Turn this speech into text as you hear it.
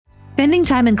Spending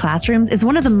time in classrooms is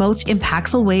one of the most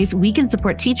impactful ways we can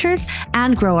support teachers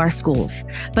and grow our schools.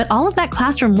 But all of that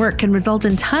classroom work can result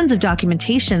in tons of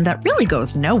documentation that really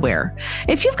goes nowhere.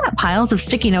 If you've got piles of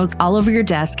sticky notes all over your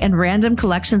desk and random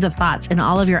collections of thoughts in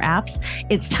all of your apps,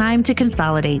 it's time to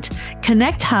consolidate.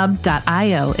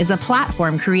 ConnectHub.io is a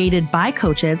platform created by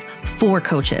coaches for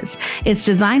coaches. It's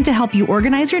designed to help you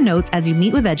organize your notes as you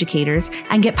meet with educators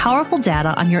and get powerful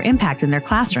data on your impact in their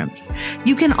classrooms.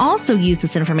 You can also use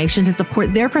this information to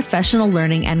support their professional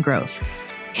learning and growth.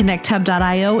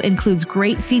 ConnectHub.io includes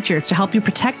great features to help you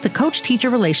protect the coach-teacher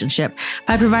relationship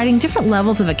by providing different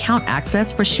levels of account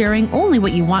access for sharing only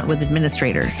what you want with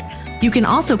administrators. You can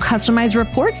also customize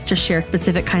reports to share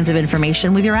specific kinds of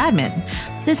information with your admin.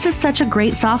 This is such a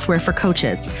great software for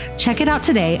coaches. Check it out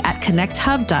today at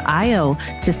ConnectHub.io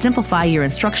to simplify your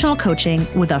instructional coaching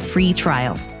with a free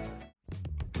trial.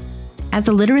 As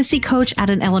a literacy coach at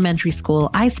an elementary school,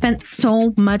 I spent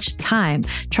so much time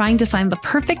trying to find the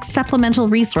perfect supplemental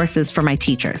resources for my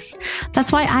teachers.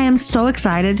 That's why I am so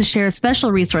excited to share a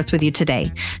special resource with you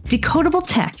today. Decodable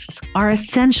texts are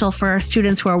essential for our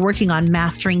students who are working on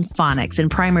mastering phonics in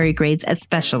primary grades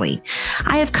especially.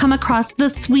 I have come across the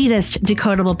sweetest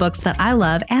decodable books that I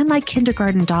love, and my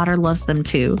kindergarten daughter loves them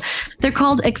too. They're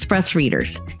called Express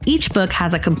Readers. Each book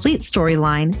has a complete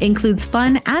storyline, includes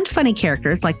fun and funny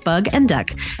characters like Bug and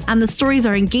Duck, and the stories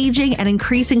are engaging and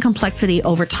increasing complexity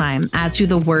over time, as do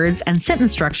the words and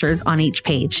sentence structures on each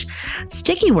page.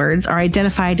 Sticky words are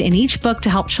identified in each book to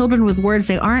help children with words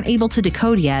they aren't able to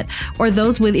decode yet, or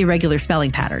those with irregular spelling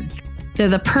patterns. They're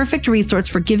the perfect resource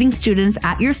for giving students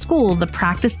at your school the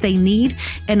practice they need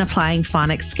in applying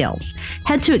phonics skills.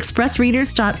 Head to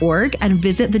expressreaders.org and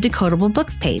visit the Decodable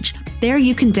Books page. There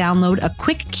you can download a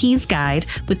quick keys guide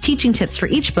with teaching tips for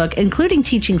each book, including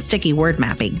teaching sticky word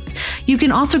mapping. You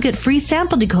can also get free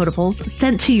sample decodables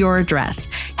sent to your address.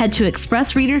 Head to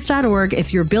expressreaders.org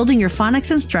if you're building your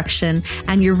phonics instruction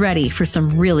and you're ready for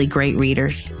some really great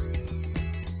readers.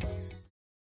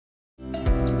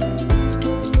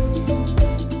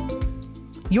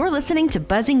 You're listening to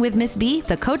Buzzing with Miss B,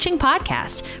 the coaching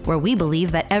podcast, where we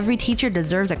believe that every teacher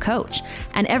deserves a coach,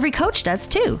 and every coach does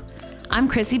too. I'm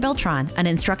Chrissy Beltran, an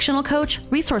instructional coach,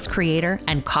 resource creator,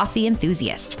 and coffee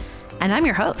enthusiast. And I'm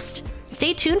your host.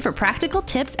 Stay tuned for practical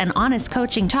tips and honest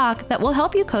coaching talk that will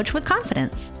help you coach with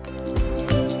confidence.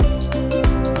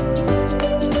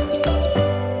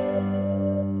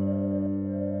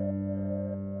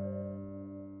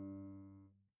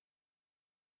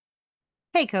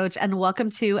 Hey, Coach, and welcome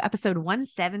to episode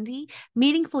 170,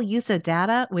 Meaningful Use of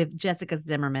Data with Jessica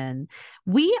Zimmerman.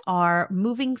 We are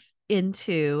moving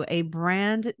into a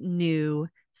brand new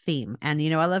theme. And,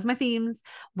 I love my themes.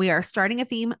 We are starting a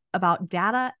theme about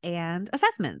data and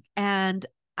assessments. And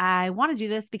I want to do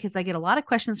this because I get a lot of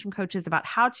questions from coaches about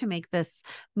how to make this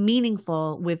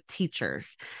meaningful with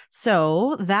teachers.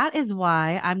 So that is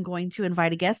why I'm going to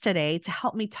invite a guest today to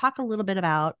help me talk a little bit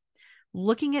about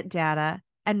looking at data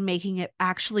and making it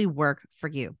actually work for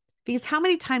you. Because how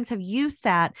many times have you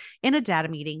sat in a data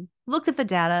meeting, looked at the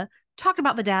data, talked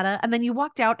about the data, and then you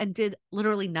walked out and did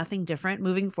literally nothing different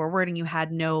moving forward, and you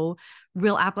had no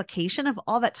real application of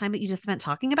all that time that you just spent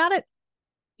talking about it?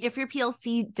 If your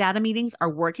PLC data meetings are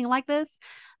working like this,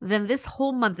 then this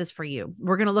whole month is for you.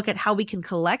 We're going to look at how we can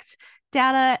collect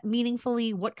data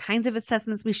meaningfully, what kinds of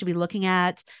assessments we should be looking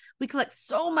at. We collect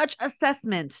so much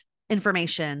assessment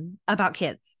information about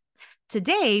kids.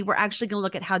 Today, we're actually going to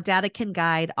look at how data can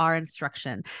guide our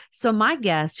instruction. So my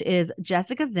guest is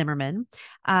Jessica Zimmerman.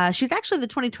 She's actually the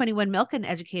 2021 Milken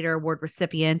Educator Award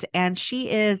recipient, and she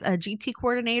is a GT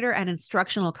coordinator and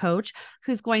instructional coach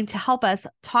who's going to help us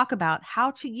talk about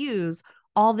how to use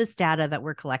all this data that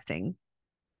we're collecting.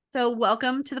 So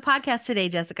welcome to the podcast today,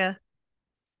 Jessica.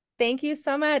 Thank you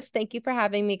so much. Thank you for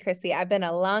having me, Chrissy. I've been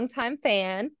a longtime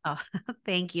fan. Oh,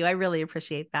 thank you. I really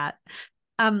appreciate that.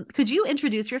 Could you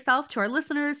introduce yourself to our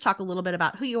listeners, talk a little bit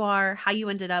about who you are, how you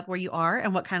ended up where you are,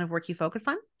 and what kind of work you focus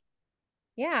on?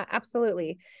 Yeah,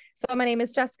 absolutely. So my name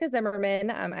is Jessica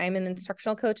Zimmerman. I'm an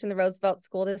instructional coach in the Roosevelt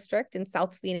School District in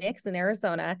South Phoenix in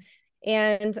Arizona.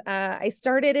 And I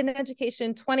started in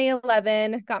education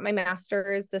 2011, got my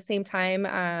master's the same time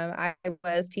I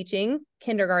was teaching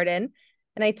kindergarten.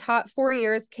 And I taught 4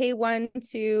 years, K1,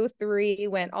 2, 3,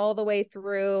 went all the way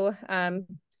through,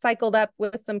 cycled up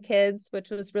with some kids,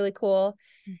 which was really cool.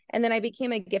 And then I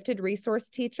became a gifted resource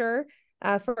teacher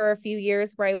for a few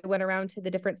years, where I went around to the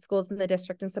different schools in the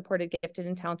district and supported gifted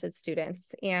and talented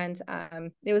students. And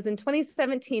it was in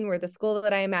 2017 where the school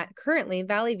that I am at currently,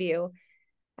 Valley View,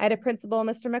 I had a principal,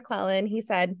 Mr. McClellan. He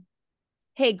said,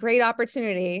 hey, great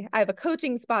opportunity. I have a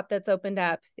coaching spot that's opened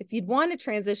up. If you'd want to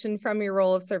transition from your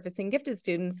role of servicing gifted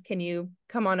students, can you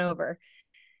come on over?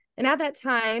 And at that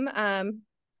time,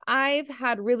 I've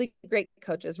had really great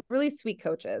coaches, really sweet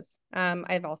coaches.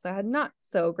 I've also had not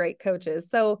so great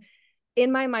coaches. So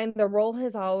in my mind, the role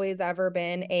has always ever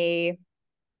been a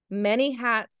many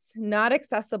hats, not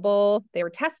accessible. They were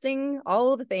testing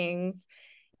all of the things.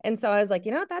 And so I was like,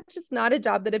 that's just not a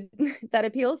job that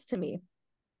appeals to me.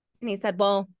 And he said,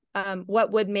 well,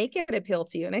 what would make it appeal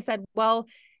to you? And I said, well,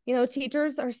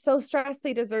 teachers are so stressed.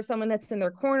 They deserve someone that's in their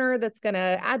corner, that's going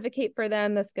to advocate for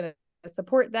them, that's going to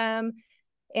support them.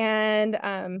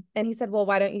 And he said, well,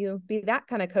 why don't you be that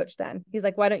kind of coach then? He's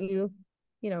like, why don't you,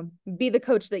 be the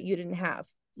coach that you didn't have?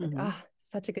 It's like, oh,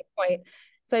 such a good point.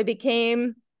 So I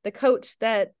became the coach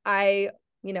that I,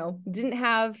 didn't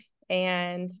have,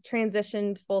 and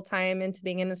transitioned full time into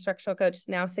being an instructional coach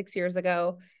now 6 years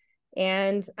ago.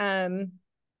 And,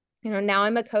 now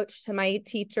I'm a coach to my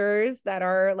teachers that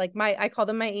are like I call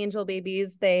them my angel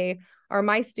babies. They are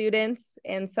my students.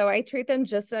 And so I treat them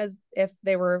just as if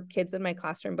they were kids in my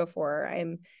classroom before.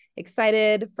 I'm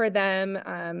excited for them.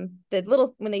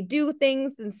 When they do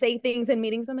things and say things in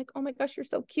meetings, I'm like, oh my gosh, you're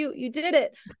so cute. You did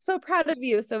it. I'm so proud of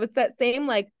you. So it's that same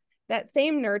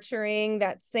nurturing,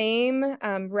 that same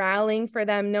rallying for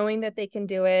them, knowing that they can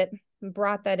do it,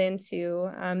 brought that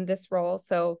into this role.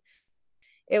 So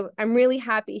I'm really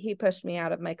happy he pushed me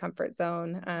out of my comfort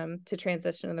zone to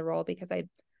transition in the role, because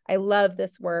I love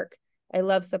this work. I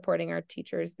love supporting our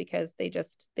teachers because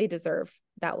they deserve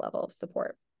that level of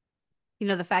support.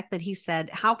 The fact that he said,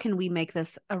 how can we make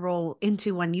this a role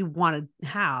into one you want to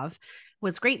have,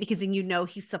 was great, because then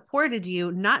he supported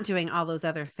you not doing all those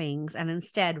other things and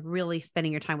instead really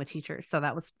spending your time with teachers. So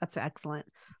that's excellent.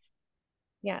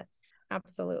 Yes,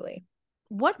 absolutely.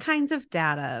 What kinds of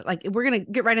data, like we're going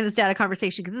to get right in this data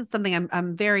conversation because this is something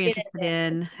I'm very interested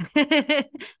in.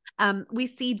 We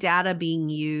see data being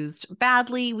used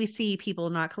badly. We see people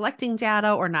not collecting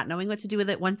data or not knowing what to do with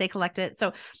it once they collect it.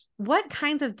 So what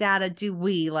kinds of data do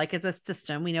we, like as a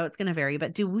system, we know it's going to vary,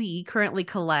 but do we currently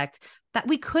collect that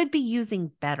we could be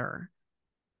using better?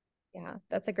 Yeah,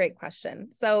 that's a great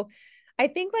question. So I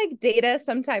think like data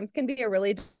sometimes can be a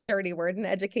really dirty word in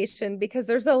education, because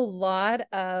there's a lot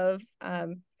of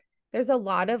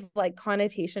like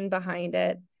connotation behind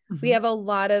it. We have a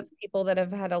lot of people that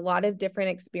have had a lot of different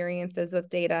experiences with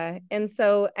data. And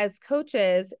so as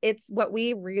coaches, it's what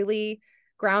we really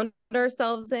ground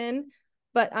ourselves in,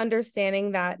 but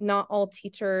understanding that not all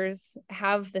teachers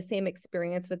have the same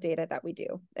experience with data that we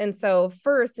do. And so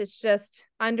first, it's just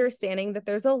understanding that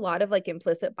there's a lot of like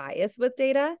implicit bias with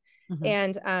data.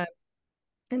 And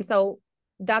so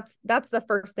that's the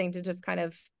first thing to just kind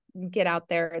of get out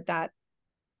there, that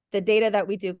the data that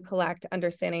we do collect,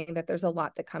 understanding that there's a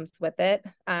lot that comes with it.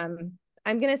 I'm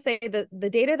going to say that the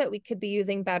data that we could be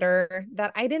using better,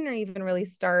 that I didn't even really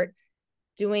start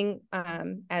doing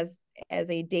as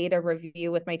a data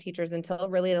review with my teachers until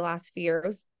really the last few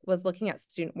years, was looking at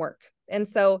student work. And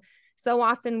so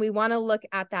often we want to look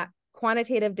at that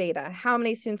quantitative data. How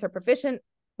many students are proficient?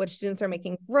 Which students are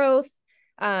making growth?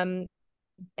 And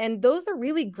those are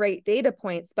really great data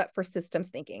points, but for systems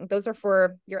thinking, those are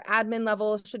for your admin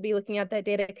level, should be looking at that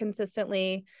data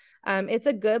consistently. It's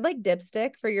a good like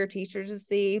dipstick for your teachers to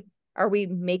see, are we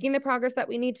making the progress that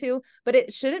we need to? But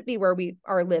it shouldn't be where we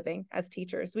are living as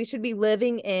teachers. We should be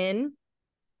living in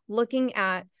looking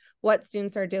at what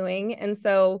students are doing. And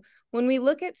so when we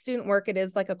look at student work, it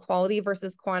is like a quality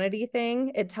versus quantity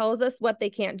thing. It tells us what they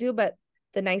can't do, but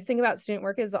the nice thing about student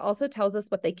work is it also tells us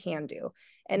what they can do.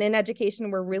 And in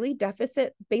education, we're really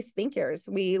deficit-based thinkers.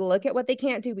 We look at what they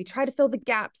can't do. We try to fill the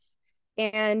gaps.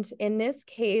 And in this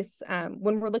case,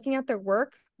 when we're looking at their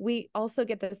work, we also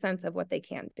get the sense of what they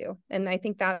can do. And I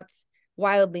think that's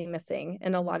wildly missing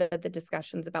in a lot of the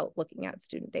discussions about looking at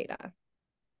student data.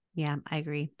 Yeah, I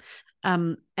agree.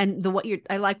 And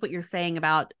I like what you're saying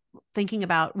about thinking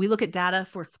about, we look at data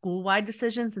for school-wide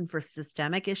decisions and for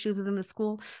systemic issues within the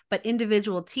school, but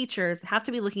individual teachers have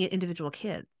to be looking at individual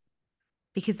kids,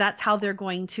 because that's how they're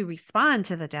going to respond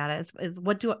to the data is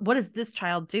what is this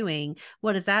child doing?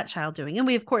 What is that child doing? And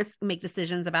we of course make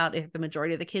decisions about if the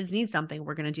majority of the kids need something,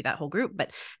 we're going to do that whole group,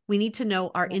 but we need to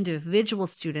know our individual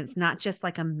students, not just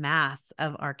like a mass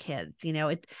of our kids.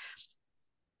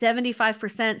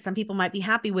 75%, some people might be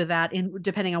happy with that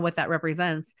depending on what that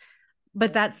represents.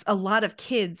 But that's a lot of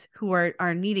kids who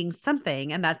are needing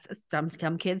something. And that's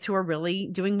some kids who are really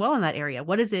doing well in that area.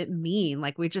 What does it mean?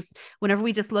 Like whenever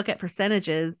we just look at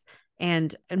percentages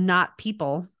and not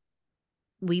people,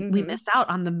 we miss out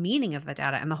on the meaning of the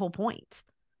data and the whole point.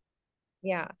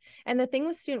 Yeah. And the thing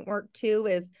with student work too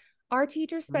is Our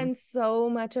teachers Mhm. spend so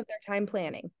much of their time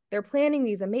planning. They're planning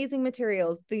these amazing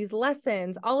materials, these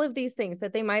lessons, all of these things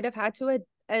that they might have had to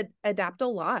adapt a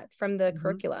lot from the Mhm.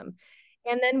 curriculum.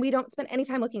 And then we don't spend any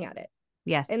time looking at it.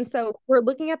 And Yes. so we're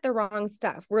looking at the wrong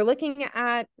stuff. We're looking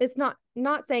at, it's not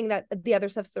saying that the other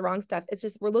stuff's the wrong stuff. It's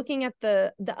just we're looking at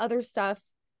the other stuff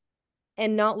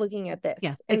and not looking at Yeah.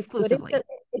 this. And so Exclusively. Mhm.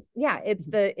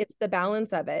 it's the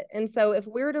balance of it. And so if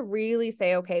we were to really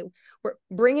say, okay, we're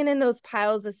bringing in those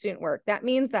piles of student work, that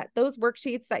means that those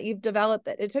worksheets that you've developed,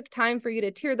 that it took time for you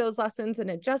to tier those lessons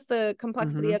and adjust the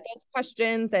complexity Mhm. of those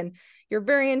questions, and you're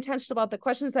very intentional about the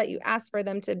questions that you ask for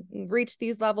them to reach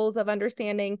these levels of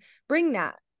understanding. Bring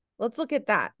that. Let's look at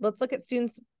that. Let's look at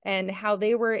students and how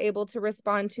they were able to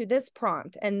respond to this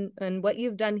prompt and what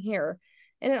you've done here.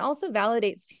 And it also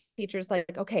validates teachers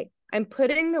like, okay, I'm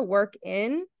putting the work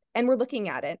in and we're looking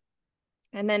at it.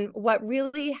 And then what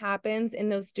really happens in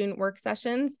those student work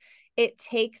sessions, it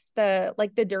takes the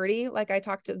dirty, like I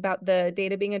talked about the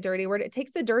data being a dirty word, it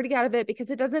takes the dirty out of it because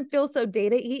it doesn't feel so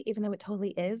data-y, even though it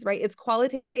totally is, right? It's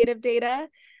qualitative data.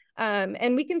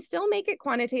 And we can still make it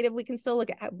quantitative. We can still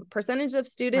look at percentage of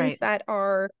students Right.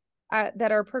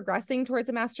 that are progressing towards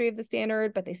a mastery of the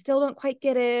standard, but they still don't quite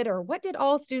get it, or what did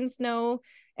all students know?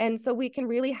 And so we can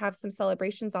really have some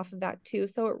celebrations off of that too.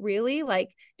 So it really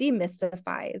like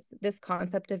demystifies this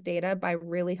concept of data by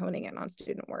really honing in on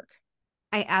student work.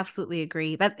 I absolutely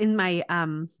agree. That's in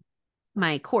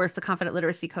my course, the Confident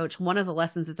Literacy Coach. One of the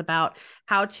lessons is about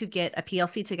how to get a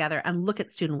PLC together and look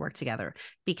at student work together,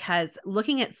 because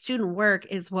looking at student work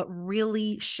is what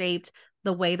really shaped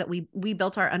the way that we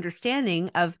built our understanding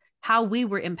of how we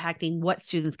were impacting what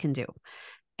students can do.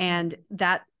 And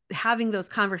that having those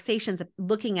conversations,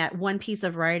 looking at one piece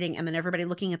of writing and then everybody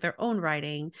looking at their own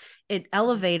writing, it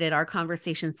elevated our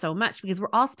conversation so much because we're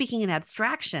all speaking in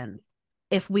abstraction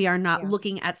if we are not Yeah.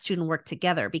 looking at student work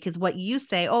together. Because what you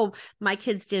say, oh, my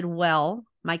kids did well,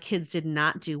 my kids did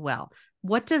not do well.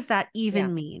 What does that Yeah.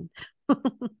 even mean?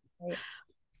 Right.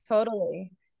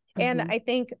 Totally. And Mm-hmm. I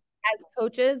think as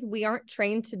coaches, we aren't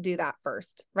trained to do that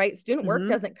first, right? Student work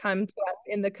Mm-hmm. doesn't come to us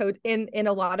in the code in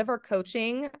a lot of our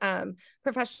coaching,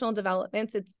 professional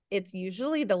developments. It's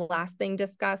usually the last thing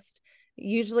discussed.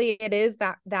 Usually it is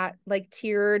that like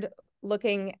tiered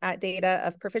looking at data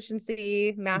of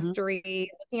proficiency, Mm-hmm.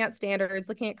 mastery, looking at standards,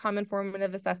 looking at common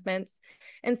formative assessments.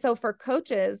 And so for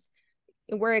coaches,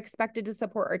 we're expected to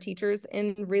support our teachers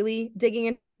in really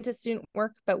digging into student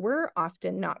work, but we're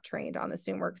often not trained on the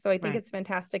student work. So I think Right. it's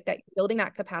fantastic that you're building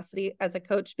that capacity as a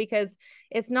coach, because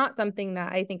it's not something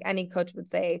that I think any coach would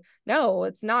say, no,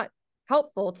 it's not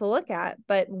helpful to look at.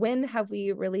 But when have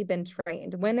we really been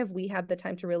trained? When have we had the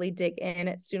time to really dig in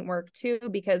at student work too?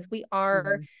 Because we are,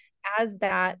 Mm-hmm. as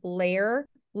that layer,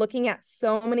 looking at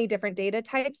so many different data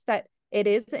types that it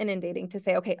is inundating to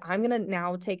say, okay, I'm going to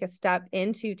now take a step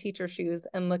into teacher shoes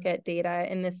and look at data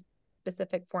in this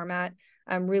specific format,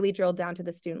 really drill down to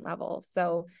the student level.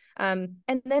 So, and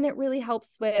then it really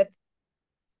helps with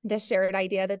the shared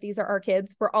idea that these are our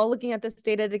kids. We're all looking at this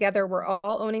data together. We're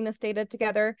all owning this data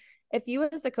together. If you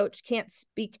as a coach can't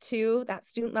speak to that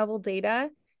student level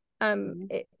data, Mm-hmm.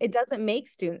 it doesn't make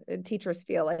teachers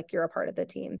feel like you're a part of the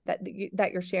team, that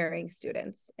you're sharing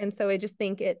students. And so I just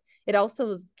think it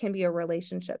also can be a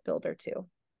relationship builder too.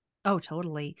 Oh,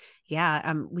 totally.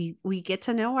 Yeah. We get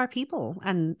to know our people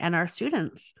and our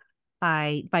students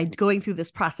by going through this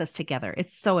process together.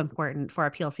 It's so important for our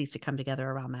PLCs to come together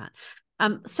around that.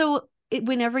 So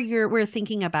whenever we're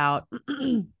thinking about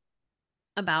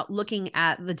about looking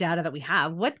at the data that we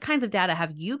have, what kinds of data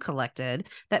have you collected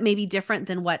that may be different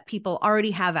than what people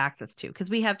already have access to? Because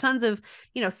we have tons of,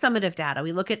 summative data.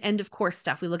 We look at end of course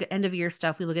stuff. We look at end of year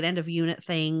stuff. We look at end of unit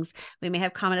things. We may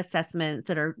have common assessments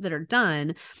that are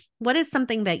done. What is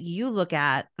something that you look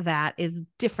at that is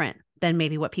different than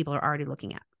maybe what people are already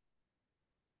looking at?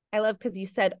 I love, because you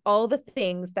said all the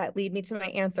things that lead me to my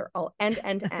answer, all end.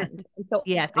 And so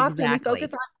Yes, often we exactly.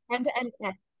 focus on end.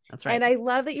 That's And right. I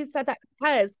love that you said that,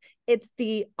 because it's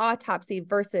the autopsy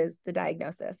versus the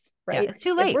diagnosis, Yeah, right? it's too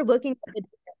If late. we're looking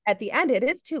at the end, it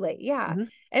is too late. Yeah. Mm-hmm.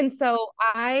 And so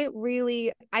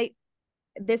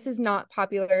this is not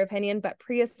popular opinion, but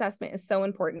pre-assessment is so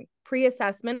important.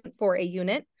 Pre-assessment for a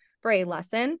unit, for a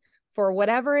lesson, for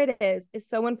whatever it is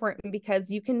so important,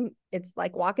 because it's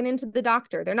like walking into the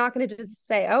doctor. They're not going to just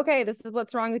say, okay, this is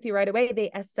what's wrong with you right away. They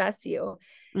assess you.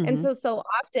 And Mm-hmm. so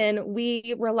often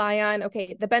we rely on,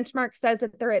 okay, the benchmark says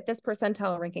that they're at this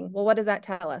percentile ranking. Well, what does that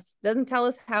tell us? It doesn't tell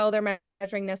us how they're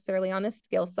measuring necessarily on this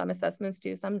scale. Some assessments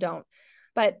do, some don't.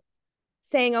 But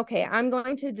saying, okay, I'm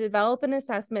going to develop an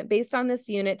assessment based on this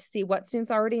unit to see what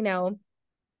students already know.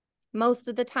 Most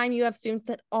of the time you have students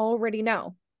that already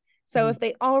know. So if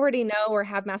they already know or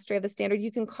have mastery of the standard,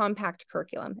 you can compact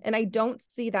curriculum. And I don't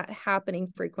see that happening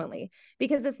frequently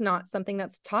because it's not something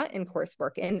that's taught in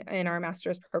coursework in our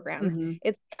master's programs.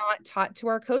 It's not taught to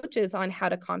our coaches on how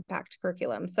to compact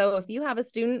curriculum. So if you have a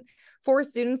student, 4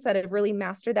 students that have really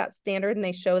mastered that standard and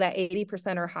they show that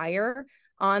 80% or higher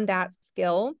on that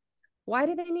skill, why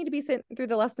do they need to be sitting through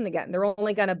the lesson again? They're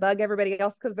only going to bug everybody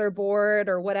else because they're bored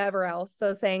or whatever else.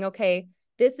 So saying, okay,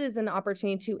 this is an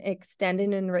opportunity to extend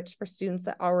and enrich for students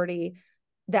that already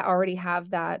have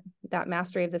that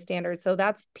mastery of the standard. So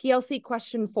that's PLC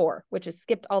question 4, which is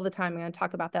skipped all the time. I'm going to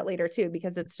talk about that later too,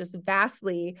 because it's just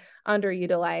vastly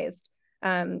underutilized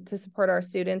to support our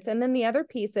students. And then the other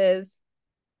piece is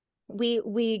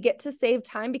we get to save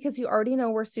time because you already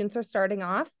know where students are starting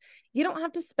off. You don't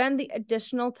have to spend the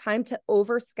additional time to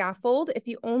over scaffold if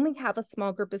you only have a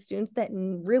small group of students that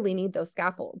really need those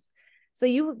scaffolds. So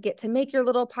you get to make your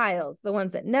little piles, the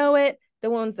ones that know it, the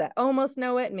ones that almost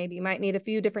know it. Maybe you might need a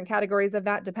few different categories of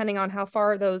that, depending on how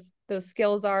far those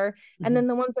skills are. And then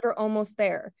the ones that are almost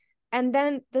there. And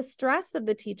then the stress of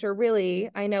the teacher, really,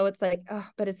 I know it's like, oh,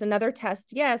 but it's another test.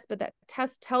 Yes, but that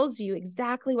test tells you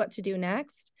exactly what to do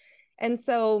next. And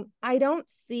so I don't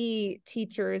see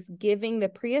teachers giving the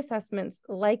pre-assessments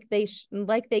like they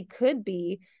could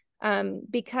be,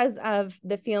 because of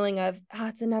the feeling of, oh,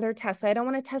 it's another test. I don't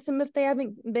want to test them if they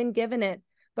haven't been given it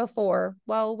before.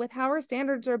 Well, with how our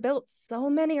standards are built, so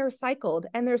many are cycled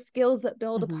and there's skills that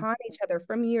build upon each other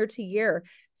from year to year.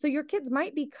 So your kids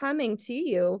might be coming to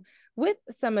you with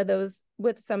some of those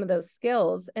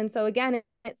skills. And so again,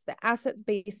 it's the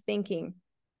assets-based thinking.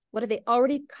 What do they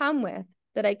already come with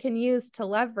that I can use to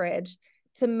leverage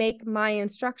to make my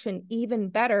instruction even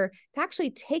better, to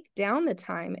actually take down the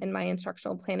time in my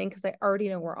instructional planning because I already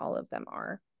know where all of them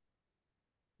are.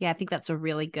 Yeah, I think that's a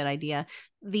really good idea.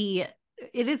 It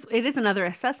is another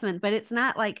assessment, but it's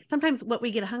not like sometimes what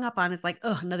we get hung up on is like,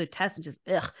 oh, another test and just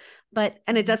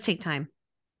and it does take time,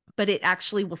 but it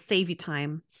actually will save you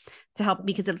time to help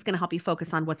because it's going to help you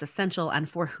focus on what's essential and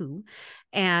for who.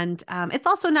 And it's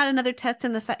also not another test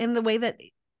in the way that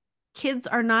kids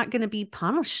are not going to be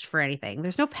punished for anything.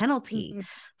 There's no penalty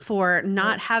for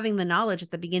not having the knowledge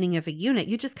at the beginning of a unit.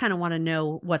 You just kind of want to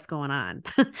know what's going on.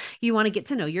 You want to get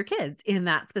to know your kids in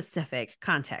that specific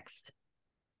context.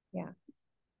 Yeah.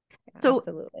 So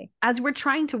absolutely. As we're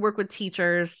trying to work with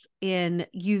teachers in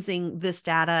using this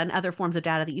data and other forms of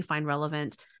data that you find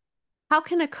relevant, how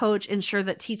can a coach ensure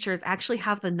that teachers actually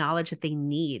have the knowledge that they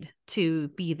need to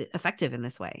be effective in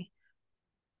this way?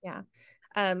 Yeah.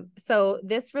 So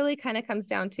this really kind of comes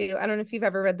down to, I don't know if you've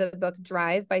ever read the book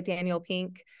Drive by Daniel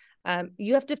Pink.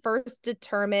 You have to first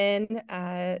determine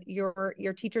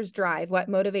your teacher's drive, what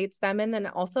motivates them, and then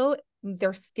also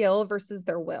their skill versus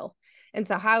their will. And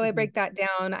so how I break that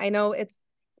down, I know it's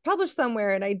published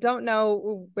somewhere and I don't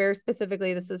know where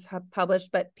specifically this is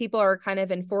published, but people are kind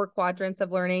of in 4 quadrants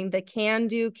of learning: the can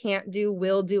do, can't do,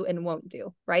 will do, and won't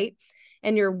do, right?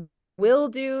 And your will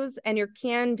do's and your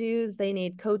can do's, they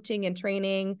need coaching and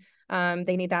training.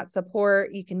 They need that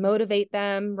support. You can motivate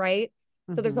them, right?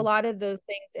 So there's a lot of those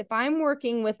things. If I'm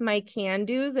working with my can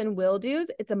do's and will do's,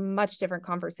 it's a much different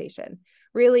conversation.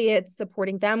 Really, it's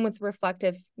supporting them with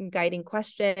reflective guiding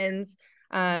questions.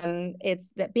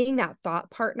 It's that being that thought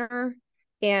partner.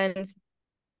 And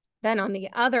then on the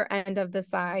other end of the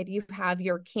side, you have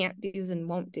your can't do's and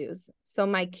won't do's. So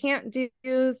my can't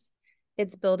do's,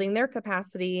 it's building their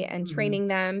capacity and training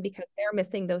them because they're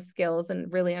missing those skills and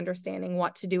really understanding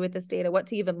what to do with this data, what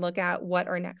to even look at, what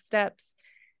are next steps.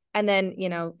 And then,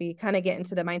 we kind of get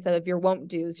into the mindset of your won't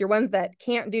do's, your ones that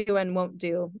can't do and won't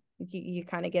do. You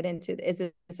kind of get into, is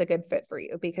this a good fit for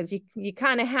you? Because you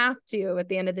kind of have to, at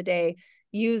the end of the day,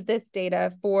 use this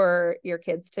data for your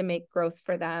kids to make growth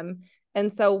for them.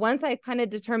 And so once I kind of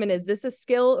determine, is this a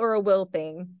skill or a will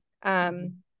thing? I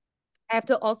have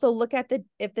to also look at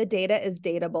if the data is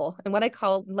dateable. And what I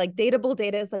call like dateable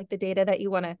data is like the data that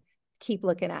you want to keep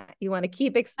looking at. You want to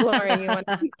keep exploring. You want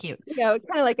to keep, cute. kind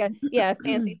of like a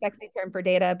fancy, sexy term for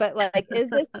data. But like, is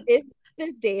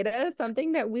this data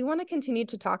something that we want to continue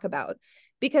to talk about?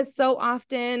 Because so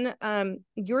often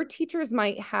your teachers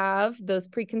might have those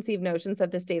preconceived notions of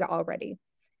this data already.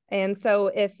 And so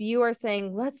if you are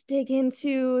saying, let's dig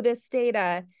into this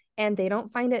data and they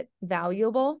don't find it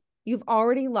valuable, you've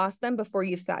already lost them before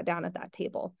you've sat down at that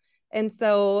table. And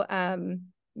so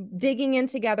digging in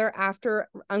together after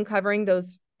uncovering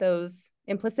those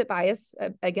implicit bias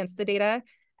against the data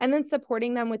and then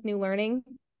supporting them with new learning.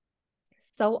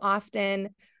 So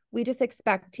often we just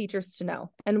expect teachers to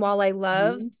know. And while I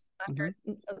love,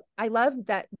 I love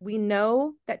that we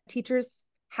know that teachers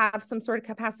have some sort of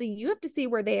capacity, you have to see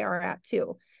where they are at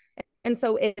too. And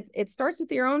so it starts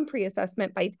with your own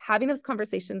pre-assessment by having those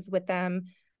conversations with them.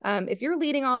 If you're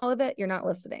leading all of it, you're not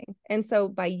listening. And so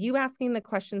by you asking the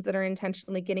questions that are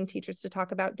intentionally getting teachers to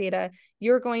talk about data,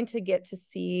 you're going to get to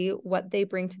see what they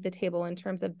bring to the table in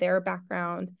terms of their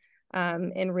background,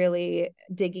 and really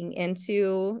digging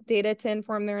into data to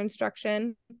inform their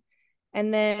instruction.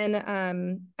 And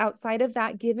then outside of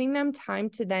that, giving them time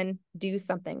to then do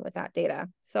something with that data.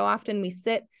 So often we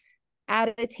sit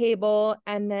at a table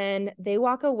and then they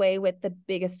walk away with the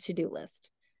biggest to-do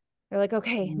list. They're like,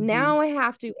 okay, now I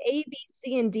have to A, B,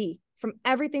 C, and D from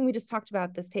everything we just talked about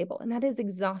at this table. And that is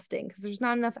exhausting because there's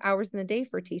not enough hours in the day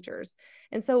for teachers.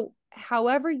 And so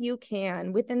however you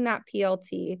can within that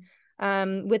PLT,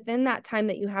 within that time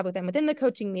that you have with them, within the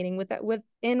coaching meeting,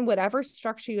 within whatever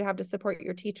structure you have to support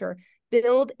your teacher,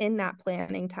 build in that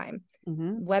planning time.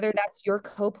 Whether that's your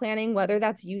co-planning, whether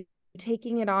that's you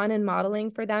taking it on and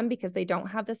modeling for them because they don't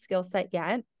have the skill set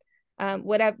yet.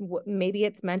 Whatever, maybe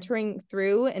it's mentoring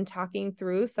through and talking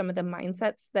through some of the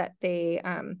mindsets that they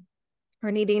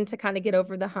are needing to kind of get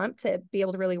over the hump to be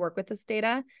able to really work with this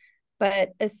data. But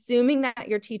assuming that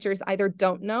your teachers either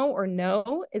don't know or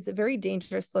know is a very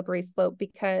dangerous slippery slope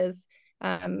because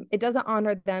it doesn't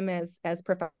honor them as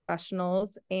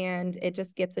professionals, and it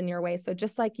just gets in your way. So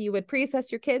just like you would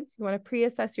pre-assess your kids, you want to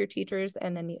pre-assess your teachers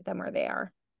and then meet them where they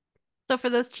are. So for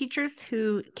those teachers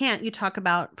who can't, you talk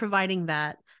about providing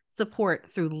that support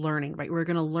through learning, right? We're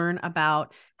going to learn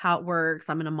about how it works.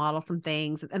 I'm going to model some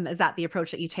things. And is that the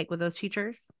approach that you take with those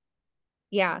teachers?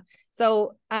 Yeah.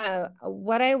 So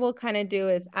what I will kind of do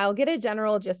is I'll get a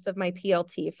general gist of my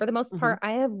PLT. For the most part,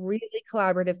 I have really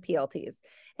collaborative PLTs.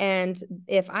 And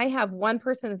if I have one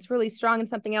person that's really strong in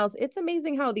something else, it's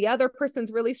amazing how the other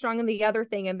person's really strong in the other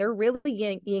thing. And they're really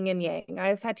yin and yang.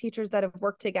 I've had teachers that have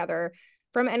worked together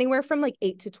from anywhere from like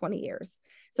 8 to 20 years.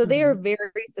 So they are very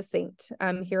succinct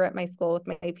here at my school with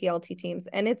my PLT teams.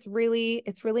 And it's really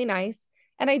nice.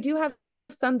 And I do have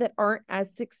some that aren't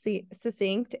as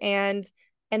succinct, and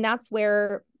that's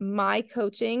where my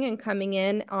coaching and coming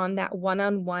in on that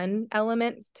one-on-one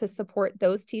element to support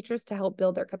those teachers to help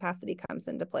build their capacity comes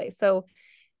into play. So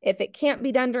if it can't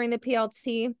be done during the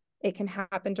PLT, it can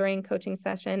happen during coaching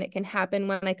session. It can happen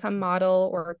when I come model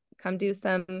or come do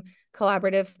some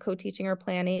collaborative co-teaching or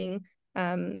planning.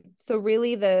 So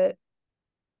really the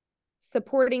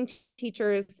supporting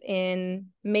teachers in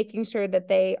making sure that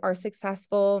they are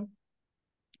successful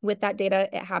with that data,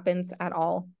 it happens at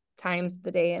all times of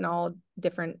the day in all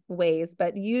different ways.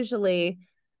 But usually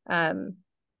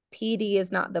PD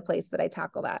is not the place that I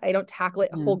tackle that. I don't tackle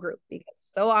it whole group because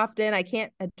so often I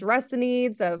can't address the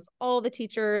needs of all the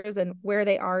teachers and where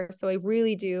they are. So I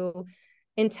really do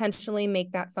intentionally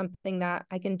make that something that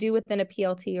I can do within a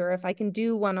PLT, or if I can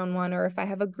do one-on-one, or if I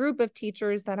have a group of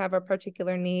teachers that have a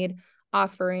particular need,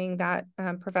 offering that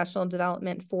professional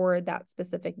development for that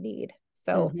specific need.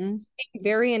 So being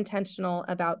very intentional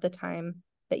about the time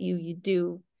that you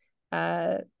do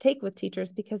take with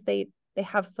teachers because they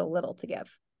have so little to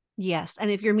give. Yes. And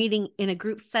if you're meeting in a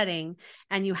group setting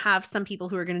and you have some people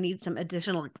who are going to need some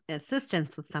additional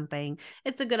assistance with something,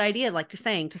 it's a good idea, like you're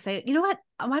saying, to say, you know what,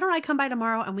 why don't I come by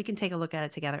tomorrow and we can take a look at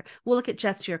it together. We'll look at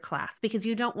just your class, because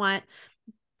you don't want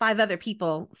 5 other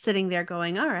people sitting there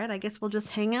going, all right, I guess we'll just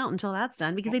hang out until that's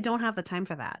done, because they don't have the time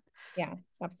for that. Yeah,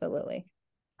 absolutely.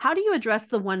 How do you address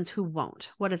the ones who won't?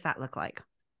 What does that look like?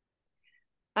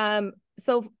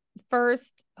 So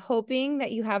first, hoping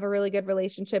that you have a really good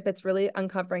relationship, it's really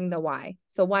uncovering the why.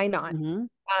 So why not?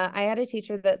 I had a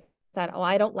teacher that said, oh,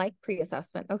 I don't like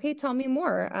pre-assessment. Okay, tell me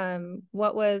more.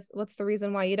 What's the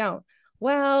reason why you don't?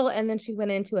 Well, and then she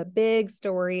went into a big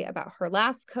story about her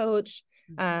last coach.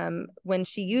 When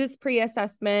she used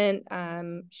pre-assessment,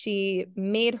 she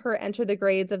made her enter the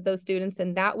grades of those students,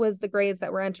 and that was the grades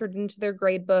that were entered into their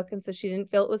grade book. And so she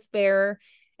didn't feel it was fair.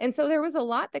 And so there was a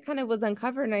lot that kind of was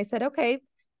uncovered. And I said, okay,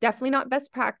 definitely not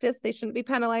best practice. They shouldn't be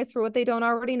penalized for what they don't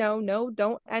already know. No,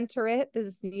 don't enter it.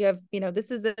 This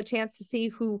is a chance to see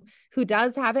who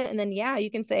does have it. And then, yeah, you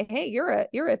can say, hey, you're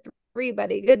a 3,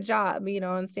 buddy. Good job,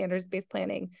 on standards-based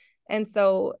planning. And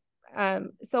so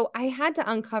I had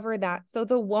to uncover that. So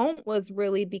the won't was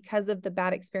really because of the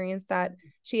bad experience that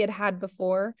she had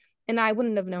before. And I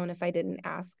wouldn't have known if I didn't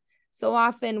ask. So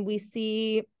often we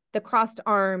see the crossed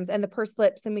arms and the pursed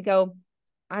lips, and we go,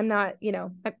 I'm not,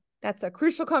 that's a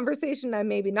crucial conversation I'm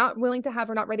maybe not willing to have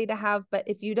or not ready to have. But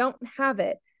if you don't have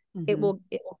it, it will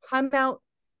come out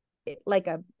like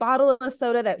a bottle of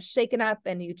soda that's shaken up,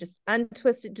 and you just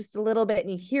untwist it just a little bit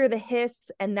and you hear the hiss,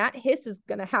 and that hiss is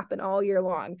going to happen all year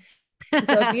long. So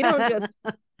if you don't just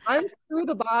unscrew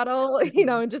the bottle,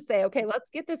 and just say, okay, let's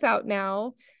get this out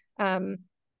now.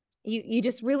 you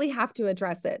just really have to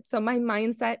address it. So my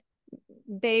mindset,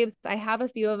 babes, I have a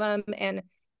few of them, and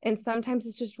sometimes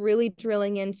it's just really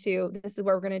drilling into, this is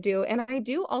what we're going to do. And I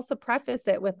do also preface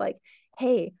it with like,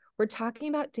 hey, we're talking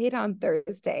about data on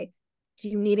Thursday. Do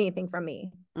you need anything from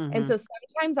me? And so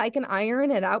sometimes I can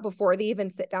iron it out before they even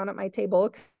sit down at my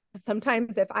table.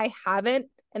 Sometimes if I haven't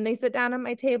and they sit down at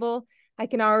my table, I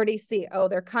can already see, oh,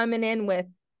 they're coming in with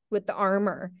the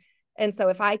armor. And so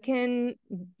if I can,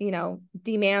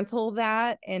 demantle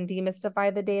that and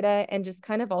demystify the data and just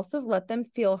kind of also let them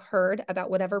feel heard about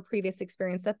whatever previous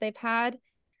experience that they've had,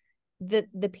 the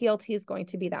PLT is going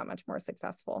to be that much more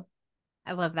successful.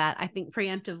 I love that. I think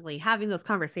preemptively having those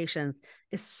conversations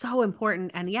is so important.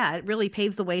 And yeah, it really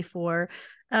paves the way for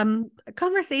a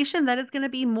conversation that is going to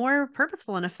be more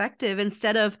purposeful and effective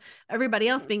instead of everybody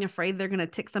else being afraid they're going to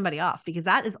tick somebody off, because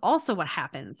that is also what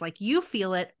happens. Like you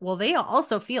feel it. Well, they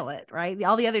also feel it, right?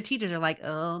 All the other teachers are like,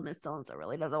 oh, Miss So-and-so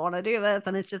really doesn't want to do this.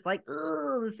 And it's just like,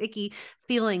 oh, this icky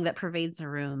feeling that pervades the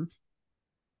room.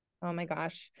 Oh my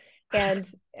gosh. And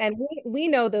we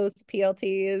know those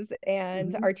PLTs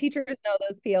and our teachers know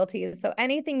those PLTs. So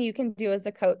anything you can do as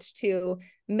a coach to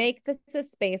make this a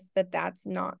space that's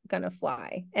not going to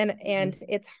fly. And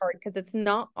it's hard because it's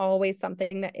not always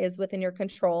something that is within your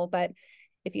control, but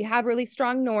if you have really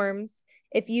strong norms,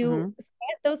 if you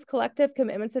set those collective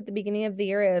commitments at the beginning of the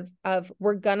year of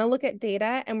we're going to look at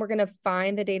data and we're going to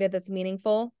find the data that's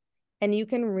meaningful, and you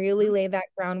can really lay that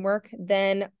groundwork,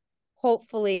 then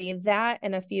hopefully that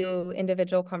and a few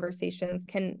individual conversations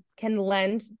can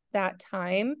lend that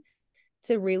time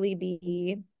to really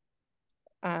be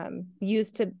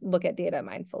used to look at data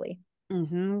mindfully.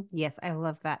 Yes, I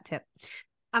love that tip.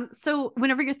 So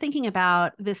whenever you're thinking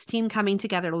about this team coming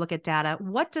together to look at data,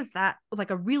 what does that,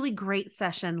 like a really great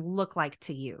session, look like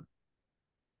to you?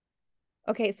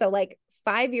 Okay, so like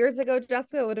 5 years ago,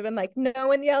 Jessica would have been like, no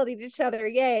one yelled at each other.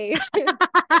 Yay.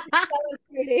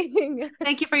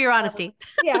 Thank you for your honesty.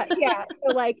 Yeah.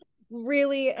 So like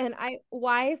really, and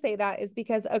why I say that is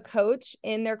because a coach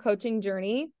in their coaching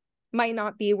journey might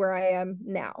not be where I am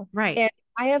now. Right. And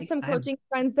I have some time. coaching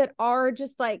friends that are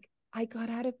just like, I got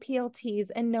out of PLTs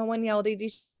and no one yelled at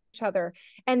each other.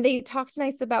 And they talked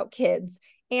nice about kids.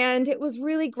 And it was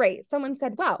really great. Someone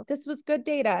said, wow, this was good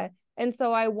data. And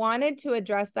so I wanted to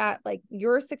address that. Like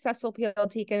your successful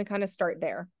PLT can kind of start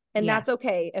there. And that's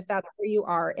okay if that's where you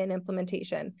are in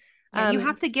implementation. Yeah, you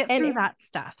have to get through that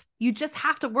stuff. You just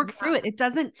have to work through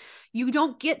it. You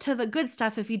don't get to the good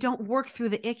stuff if you don't work through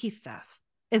the icky stuff.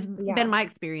 It's been my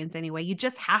experience anyway. You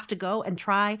just have to go and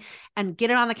try and get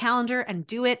it on the calendar and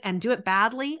do it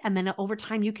badly. And then over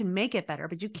time you can make it better,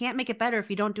 but you can't make it better if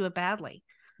you don't do it badly.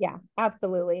 Yeah,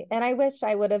 absolutely. And I wish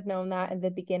I would have known that in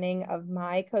the beginning of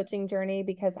my coaching journey,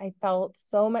 because I felt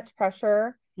so much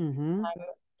pressure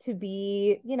to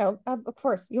be, of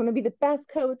course, you want to be the best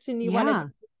coach and you want to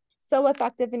be so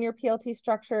effective in your PLT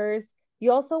structures.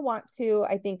 You also want to,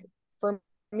 I think for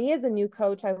me as a new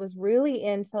coach, I was really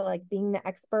into like being the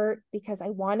expert because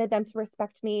I wanted them to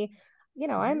respect me.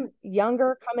 I'm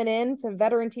younger coming in to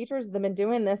veteran teachers that have been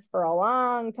doing this for a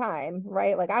long time,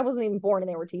 right? Like I wasn't even born and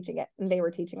they were teaching it and they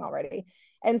were teaching already.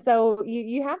 And so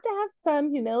you have to have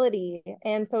some humility.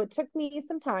 And so it took me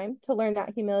some time to learn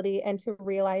that humility and to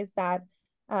realize that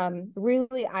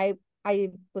really I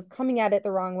was coming at it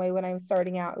the wrong way when I was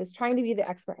starting out. I was trying to be the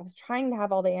expert. I was trying to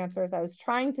have all the answers. I was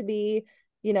trying to be,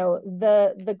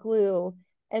 the glue.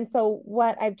 And so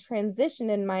what I've transitioned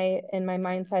in my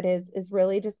mindset is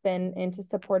really just been into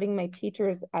supporting my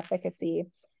teachers' efficacy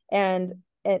and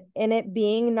it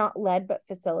being not led but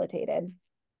facilitated.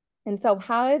 And so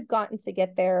how I've gotten to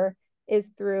get there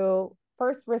is through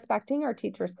first respecting our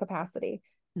teachers' capacity.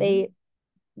 They've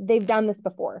done this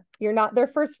before. You're not their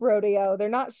first rodeo. They're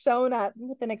not showing up,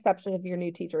 with an exception of your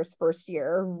new teacher's first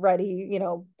year, ready,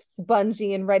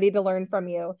 spongy and ready to learn from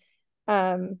you.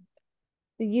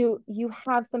 You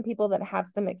have some people that have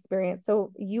some experience,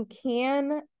 so you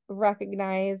can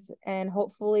recognize and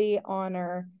hopefully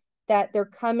honor that they're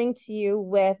coming to you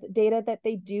with data that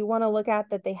they do want to look at,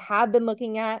 that they have been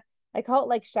looking at. I call it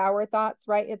like shower thoughts,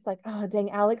 right? It's like, oh dang,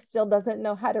 Alex still doesn't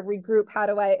know how to regroup. How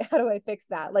do I fix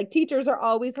that? Like teachers are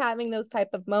always having those type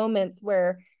of moments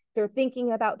where they're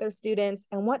thinking about their students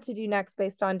and what to do next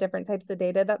based on different types of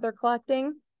data that they're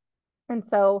collecting. And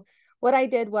so what I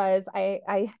did was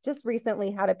I just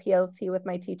recently had a PLT with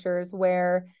my teachers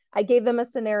where I gave them a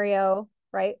scenario,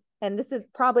 right? And this is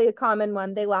probably a common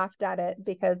one. They laughed at it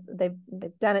because they've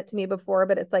done it to me before,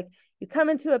 but it's like you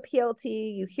come into a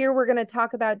PLT, you hear we're going to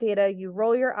talk about data, you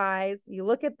roll your eyes, you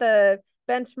look at the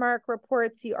benchmark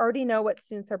reports, you already know what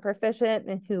students are proficient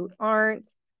and who aren't.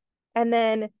 And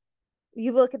then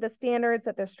you look at the standards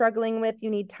that they're struggling with, you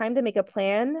need time to make a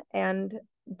plan and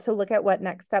to look at what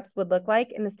next steps would look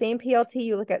like. In the same PLT,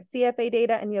 you look at CFA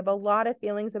data and you have a lot of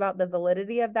feelings about the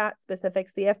validity of that specific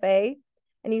CFA.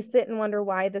 And you sit and wonder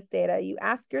why this data. You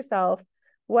ask yourself,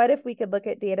 what if we could look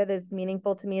at data that is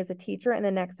meaningful to me as a teacher and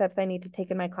the next steps I need to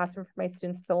take in my classroom for my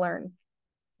students to learn?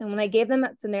 And when I gave them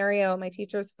that scenario, my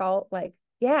teachers felt like,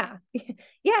 yeah,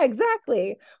 yeah,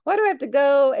 exactly. Why do I have to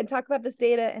go and talk about this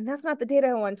data? And that's not the data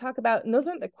I want to talk about. And those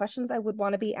aren't the questions I would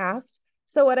want to be asked.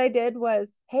 So what I did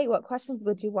was, hey, what questions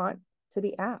would you want to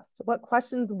be asked? What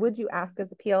questions would you ask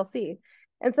as a PLC?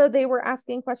 And so they were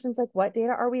asking questions like, what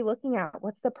data are we looking at?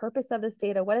 What's the purpose of this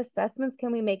data? What assessments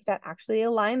can we make that actually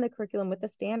align the curriculum with the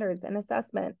standards and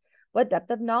assessment? What depth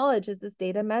of knowledge is this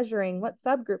data measuring? What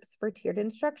subgroups for tiered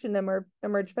instruction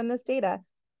emerge from this data?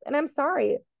 And I'm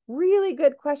sorry, really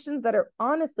good questions that are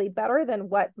honestly better than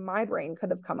what my brain could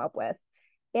have come up with.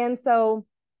 And so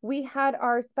we had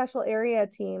our special area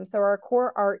team, so our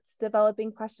core arts,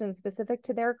 developing questions specific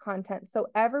to their content. So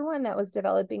everyone that was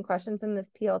developing questions in this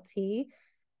PLT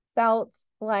felt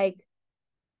like,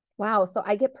 wow, so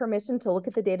I get permission to look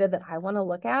at the data that I want to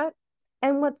look at.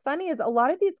 And what's funny is a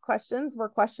lot of these questions were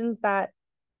questions that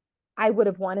I would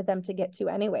have wanted them to get to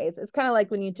anyways. It's kind of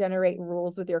like when you generate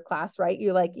rules with your class, right?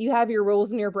 You have your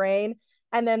rules in your brain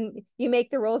and then you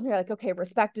make the rules and you're like, okay,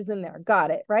 respect is in there.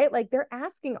 Got it, right? Like they're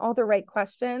asking all the right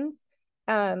questions,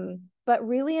 but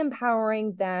really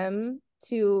empowering them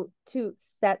to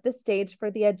set the stage for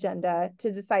the agenda,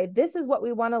 to decide this is what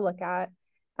we want to look at.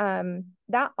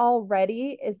 That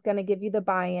already is going to give you the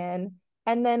buy-in.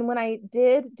 And then when I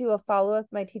did do a follow-up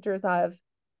with my teachers of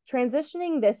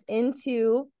transitioning this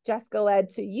into Jessica led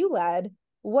to you led,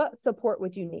 what support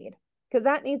would you need? Because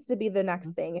that needs to be the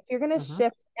next thing. If you're going to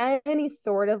shift any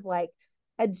sort of like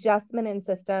adjustment in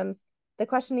systems, the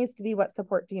question needs to be, what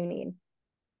support do you need?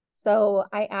 So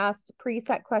I asked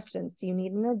preset questions. Do you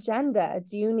need an agenda?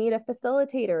 Do you need a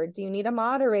facilitator? Do you need a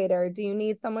moderator? Do you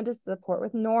need someone to support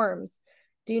with norms?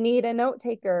 Do you need a note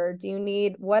taker? Do you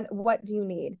need what do you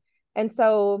need? And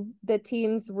so the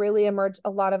teams really emerged. A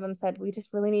lot of them said, we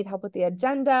just really need help with the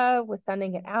agenda, with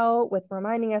sending it out, with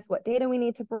reminding us what data we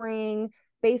need to bring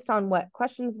based on what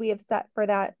questions we have set for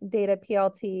that data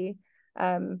PLT.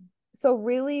 So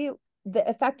really the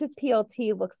effective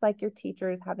PLT looks like your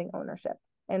teachers having ownership.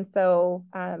 And so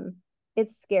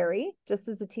it's scary, just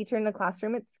as a teacher in the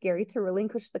classroom, it's scary to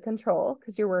relinquish the control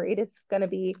because you're worried it's going to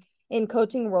be in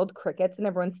coaching world crickets and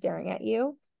everyone's staring at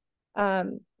you.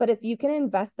 But if you can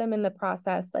invest them in the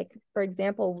process, like, for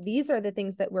example, these are the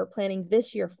things that we're planning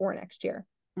this year for next year.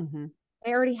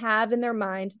 They already have in their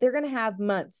mind, they're going to have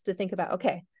months to think about,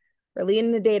 okay, we're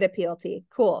leading the data PLT.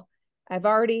 Cool. I've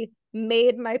already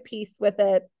made my peace with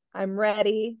it. I'm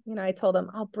ready. You know, I told them,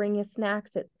 I'll bring you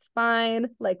snacks. It's fine.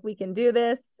 Like we can do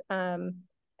this.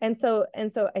 And so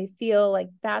I feel like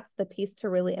that's the piece to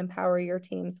really empower your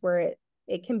teams where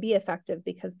it can be effective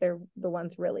because they're the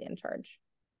ones really in charge.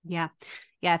 Yeah.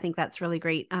 I think that's really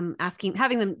great.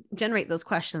 Having them generate those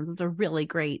questions is a really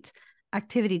great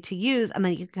activity to use. And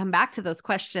then you can come back to those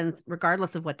questions,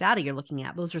 regardless of what data you're looking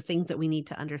at. Those are things that we need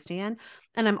to understand.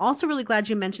 And I'm also really glad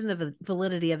you mentioned the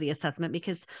validity of the assessment,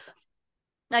 because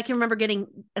I can remember getting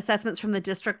assessments from the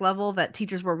district level that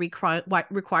teachers were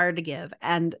required to give.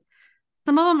 And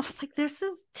some of them, I was like, this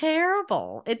is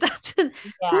terrible. It doesn't,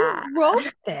 who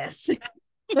wrote this?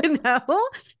 You know,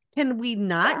 can we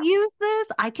not use this?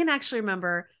 I can actually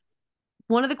remember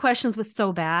one of the questions was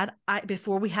so bad.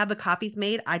 Before we had the copies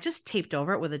made, I just taped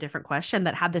over it with a different question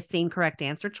that had the same correct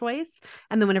answer choice.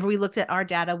 And then whenever we looked at our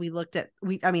data,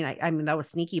 I mean, that was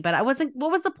sneaky, but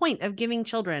what was the point of giving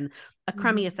children a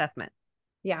crummy assessment?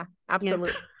 Yeah,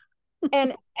 absolutely. You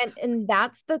know? and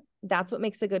that's what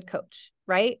makes a good coach,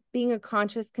 right? Being a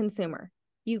conscious consumer.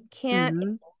 You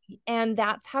can't, and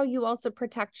that's how you also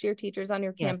protect your teachers on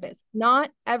your campus.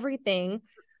 Not everything.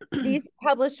 These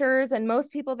publishers and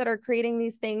most people that are creating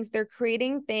these things, they're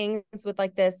creating things with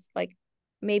like this, like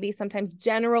maybe sometimes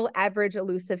general average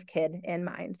elusive kid in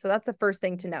mind. So that's the first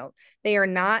thing to note. They are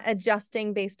not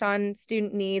adjusting based on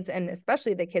student needs, and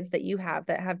especially the kids that you have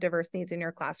that have diverse needs in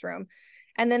your classroom.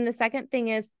 And then the second thing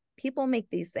is people make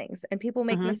these things and people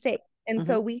make mistakes. And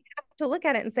so we have to look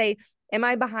at it and say, am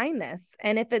I behind this?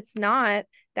 And if it's not,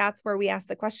 that's where we ask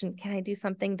the question, can I do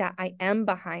something that I am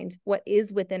behind? What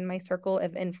is within my circle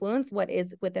of influence? What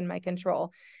is within my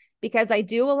control? Because I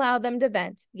do allow them to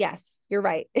vent. Yes, you're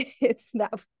right. It's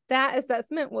that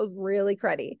assessment was really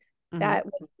cruddy. That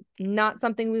was not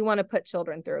something we want to put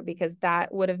children through, because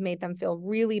that would have made them feel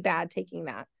really bad taking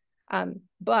that.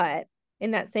 But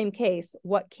in that same case,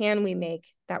 what can we make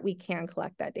that we can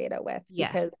collect that data with?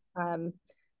 Because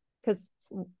because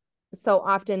so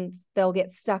often they'll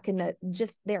get stuck in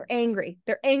they're angry.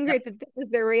 They're angry that this is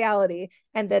their reality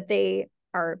and that they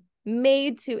are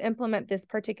made to implement this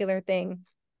particular thing.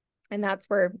 And that's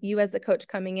where you as a coach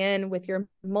coming in with your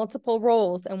multiple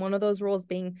roles, and one of those roles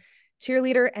being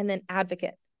cheerleader and then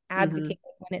advocate when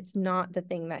it's not the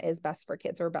thing that is best for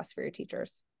kids or best for your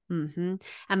teachers. And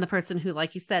the person who,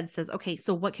 like you said, says, okay,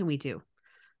 so what can we do?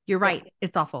 You're right. Yeah.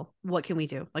 It's awful. What can we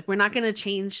do? Like, we're not going to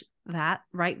change that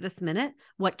right this minute.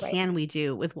 What can we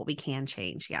do with what we can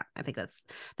change? Yeah. I think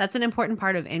that's an important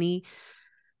part of any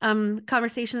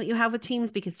conversation that you have with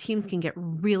teams, because teams can get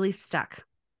really stuck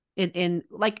in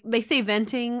like they say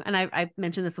venting. And I've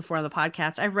mentioned this before on the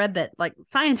podcast. I've read that, like,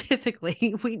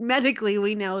 scientifically, medically,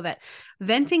 we know that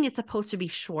venting is supposed to be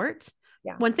short.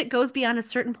 Yeah. Once it goes beyond a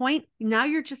certain point, now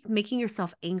you're just making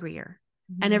yourself angrier.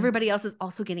 And everybody else is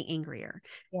also getting angrier.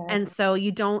 Yes. And so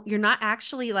you're not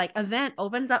actually, like, a vent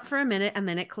opens up for a minute and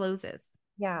then it closes.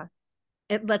 Yeah.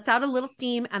 It lets out a little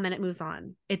steam and then it moves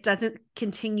on. It doesn't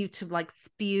continue to, like,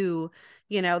 spew,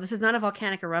 this is not a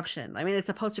volcanic eruption. I mean, it's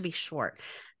supposed to be short.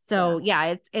 So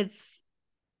yeah, if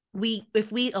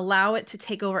we allow it to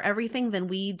take over everything, then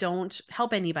we don't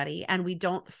help anybody and we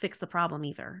don't fix the problem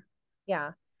either.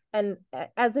 Yeah. And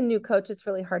as a new coach, it's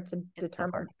really hard to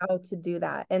determine how to do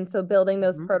that. And so building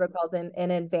those protocols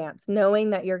in advance,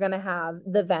 knowing that you're going to have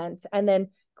the vent, and then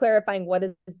clarifying, what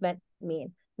does vent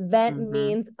mean? Vent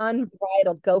means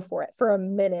unbridled, go for it for a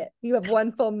minute. You have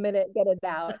one full minute, get it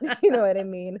out. You know what I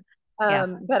mean?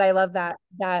 But I love that,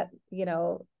 that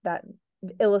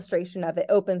illustration of it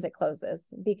opens, it closes,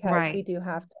 because we do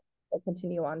have to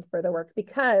continue on further work,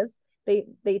 because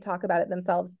they talk about it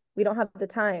themselves. We don't have the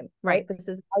time, right? This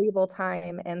is valuable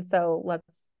time. And so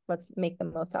let's make the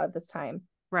most out of this time.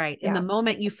 Right. In the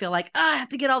moment you feel like, I have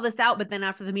to get all this out. But then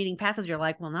after the meeting passes, you're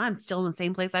like, well, now I'm still in the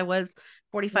same place I was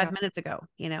 45 minutes ago,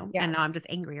 and now I'm just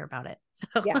angrier about it.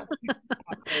 So,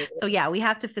 so yeah, we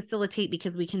have to facilitate,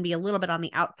 because we can be a little bit on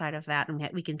the outside of that, and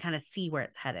we can kind of see where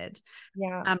it's headed.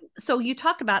 Yeah. So you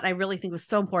talked about, I really think was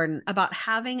so important, about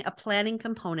having a planning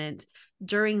component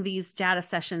during these data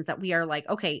sessions, that we are like,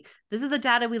 okay, this is the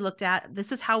data we looked at.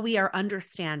 This is how we are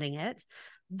understanding it.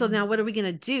 So now what are we going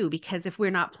to do? Because if we're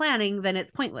not planning, then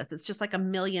it's pointless. It's just like a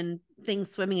million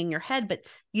things swimming in your head, but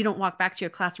you don't walk back to your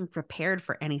classroom prepared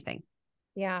for anything.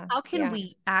 Yeah. How can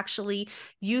we actually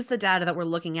use the data that we're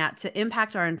looking at to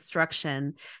impact our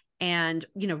instruction and,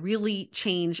 really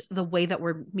change the way that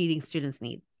we're meeting students'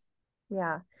 needs?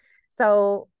 Yeah.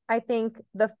 So I think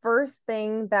the first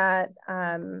thing that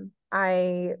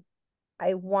I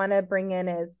want to bring in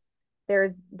is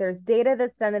there's data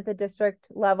that's done at the district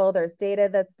level. There's data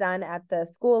that's done at the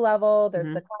school level.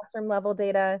 There's the classroom level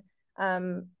data.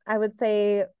 I would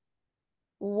say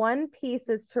one piece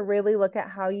is to really look at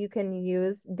how you can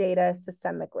use data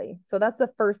systemically. So that's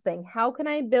the first thing. How can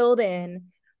I build in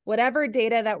whatever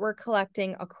data that we're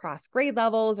collecting across grade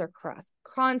levels or across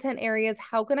content areas?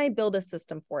 How can I build a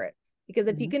system for it? Because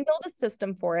if you can build a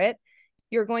system for it,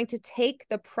 you're going to take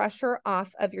the pressure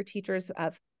off of your teachers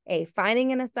of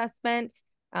finding an assessment,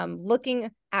 looking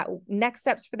at next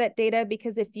steps for that data.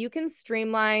 Because if you can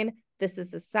streamline, this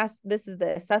is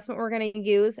the assessment we're going to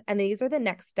use, and these are the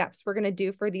next steps we're going to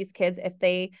do for these kids if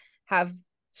they have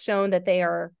shown that they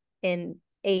are in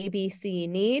ABC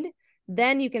need,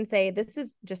 then you can say, this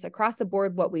is just across the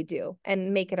board what we do,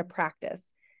 and make it a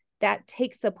practice. That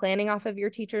takes the planning off of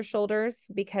your teacher's shoulders,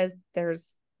 because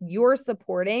you're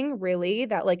supporting really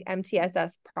that, like,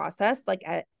 MTSS process, like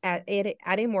at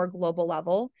a more global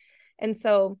level. And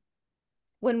so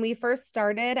when we first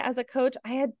started as a coach, I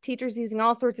had teachers using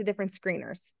all sorts of different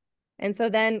screeners. And so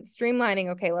then streamlining,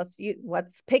 okay,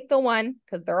 let's pick the one,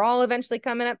 because they're all eventually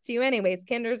coming up to you anyways.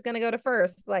 Kinder's going to go to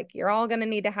first. Like, you're all going to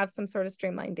need to have some sort of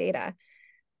streamlined data.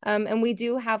 And we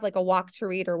do have like a walk to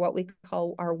read, or what we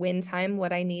call our win time,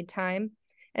 what I need time.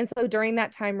 And so during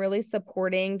that time, really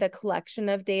supporting the collection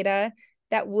of data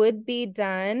that would be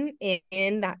done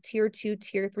in that tier 2,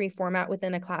 tier 3 format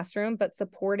within a classroom, but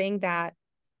supporting that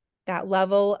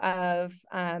level of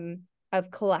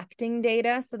collecting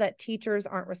data, so that teachers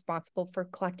aren't responsible for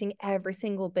collecting every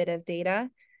single bit of data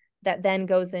that then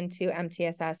goes into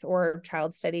MTSS or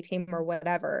child study team or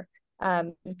whatever.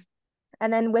 And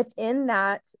then within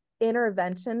that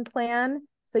intervention plan,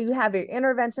 so you have your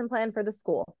intervention plan for the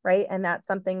school, right? And that's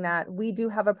something that we do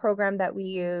have a program that we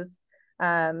use.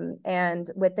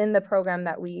 And within the program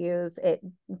that we use, it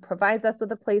provides us with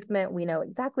a placement. We know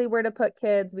exactly where to put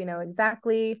kids. We know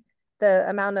exactly the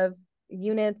amount of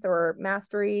units or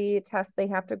mastery tests they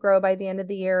have to grow by the end of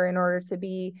the year in order to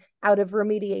be out of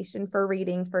remediation for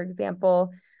reading, for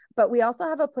example. But we also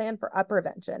have a plan for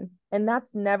uppervention, and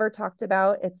that's never talked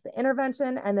about. It's the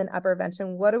intervention and then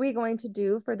uppervention. What are we going to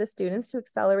do for the students to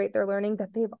accelerate their learning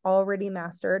that they've already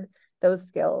mastered those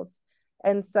skills?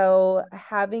 And so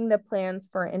having the plans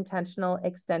for intentional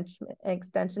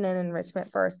extension and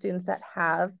enrichment for our students that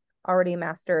have already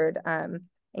mastered and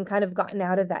kind of gotten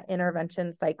out of that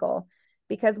intervention cycle.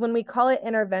 Because when we call it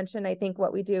intervention, I think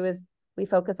what we do is we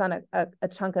focus on a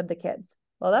chunk of the kids.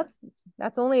 Well,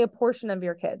 that's only a portion of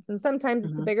your kids. And sometimes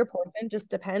it's a bigger portion, just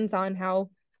depends on how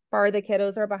far the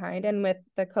kiddos are behind. And with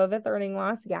the COVID learning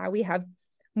loss, yeah, we have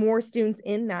more students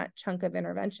in that chunk of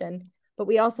intervention, but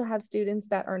we also have students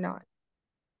that are not.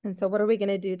 And so what are we going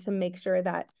to do to make sure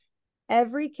that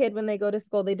every kid, when they go to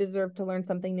school, they deserve to learn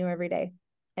something new every day?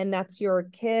 And that's your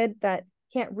kid that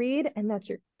can't read, and that's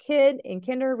your kid in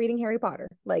kinder reading Harry Potter.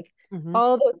 Like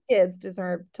all those kids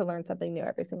deserve to learn something new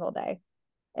every single day.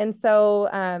 And so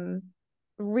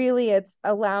really it's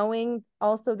allowing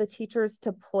also the teachers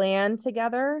to plan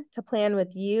together, to plan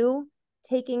with you,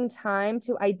 taking time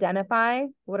to identify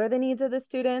what are the needs of the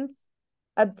students,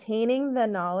 obtaining the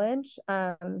knowledge.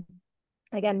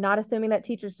 Again, not assuming that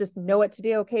teachers just know what to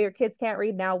do. Okay, your kids can't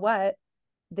read, now what?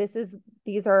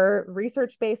 These are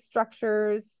research-based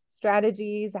structures,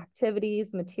 strategies,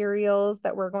 activities, materials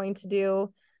that we're going to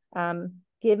do,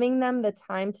 giving them the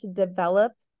time to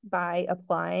develop by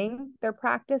applying their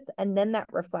practice, and then that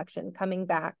reflection coming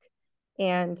back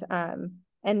and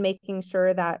making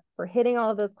sure that we're hitting all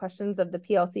of those questions of the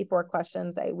PLC4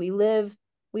 questions. We live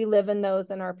in those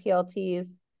in our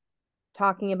PLTs,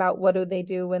 talking about what do they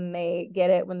do when they get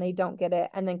it, when they don't get it,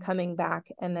 and then coming back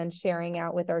and then sharing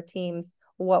out with our teams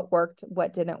what worked,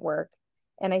 what didn't work.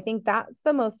 And I think that's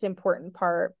the most important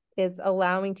part, is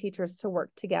allowing teachers to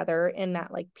work together in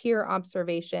that like peer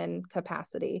observation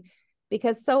capacity.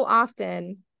 Because so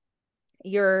often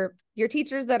your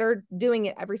teachers that are doing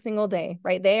it every single day,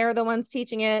 right? They are the ones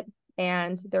teaching it,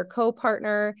 and their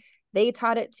co-partner, they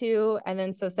taught it too. And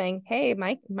then so saying, hey,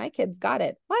 my kids got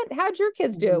it. What? How'd your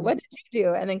kids do it? What did you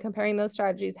do? And then comparing those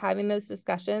strategies, having those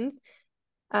discussions.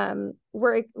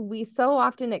 We so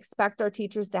often expect our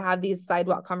teachers to have these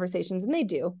sidewalk conversations, and they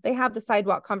do. They have the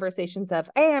sidewalk conversations of,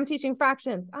 hey, I'm teaching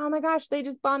fractions. Oh my gosh, they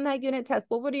just bombed that unit test.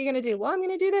 Well, what are you going to do? Well, I'm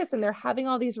going to do this. And they're having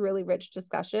all these really rich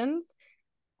discussions.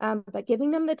 But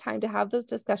giving them the time to have those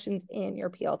discussions in your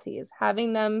PLTs,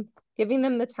 giving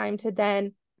them the time to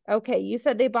then, okay, you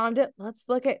said they bombed it. Let's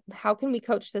look at how can we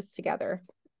coach this together.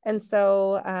 And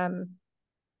so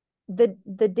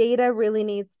the data really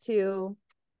needs to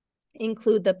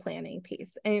include the planning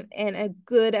piece, and a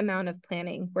good amount of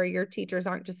planning, where your teachers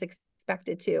aren't just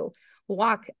expected to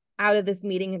walk out of this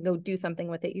meeting and go do something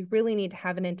with it. You really need to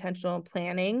have an intentional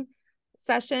planning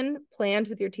session planned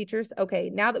with your teachers. Okay,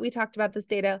 now that we talked about this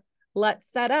data, let's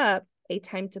set up a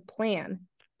time to plan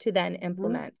to then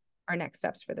implement our next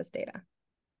steps for this data.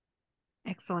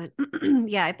 Excellent.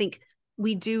 Yeah, I think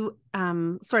we do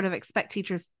sort of expect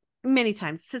teachers, many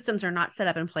times systems are not set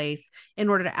up in place in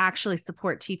order to actually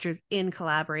support teachers in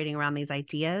collaborating around these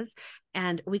ideas.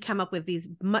 And we come up with these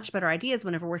much better ideas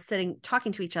whenever we're sitting,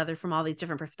 talking to each other from all these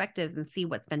different perspectives, and see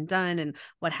what's been done and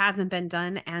what hasn't been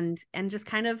done, and just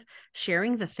kind of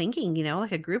sharing the thinking,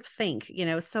 like a group think,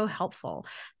 so helpful.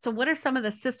 So what are some of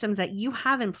the systems that you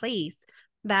have in place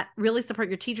that really support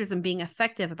your teachers in being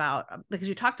effective about, because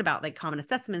you talked about like common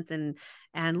assessments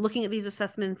and looking at these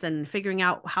assessments and figuring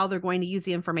out how they're going to use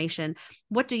the information?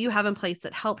 What do you have in place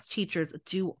that helps teachers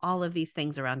do all of these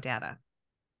things around data?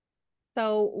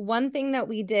 So one thing that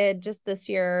we did just this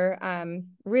year,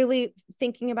 really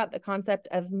thinking about the concept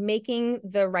of making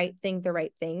the right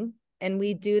thing. And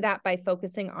we do that by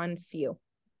focusing on few.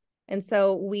 And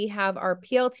so we have our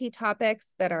PLT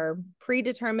topics that are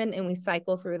predetermined, and we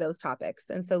cycle through those topics.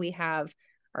 And so we have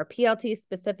our PLT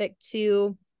specific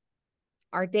to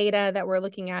our data that we're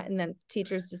looking at, and then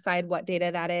teachers decide what data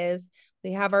that is.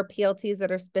 We have our PLTs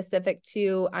that are specific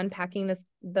to unpacking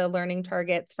the learning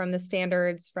targets from the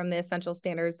standards, from the essential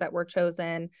standards that were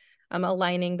chosen,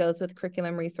 aligning those with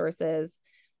curriculum resources.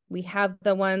 We have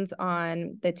the ones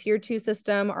on the tier 2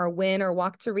 system, our win or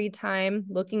walk to read time,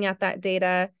 looking at that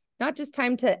data, not just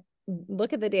time to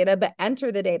look at the data, but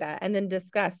enter the data and then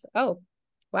discuss, oh,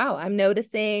 wow, I'm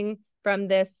noticing from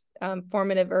this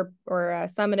formative or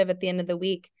summative at the end of the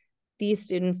week, these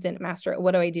students didn't master it.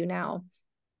 What do I do now?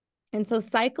 And so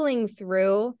cycling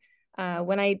through,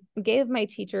 when I gave my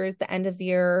teachers the end of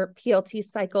year PLT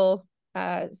cycle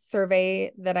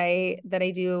survey that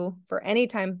I do for any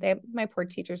time, my poor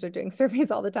teachers are doing surveys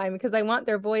all the time because I want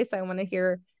their voice. I want to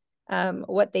hear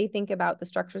what they think about the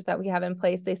structures that we have in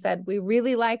place. They said, we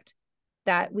really liked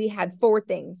that we had 4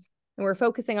 things. And we're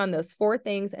focusing on those 4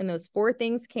 things. And those 4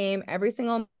 things came every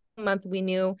single month. We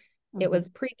knew it was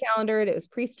pre-calendared, it was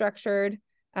pre-structured.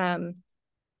 And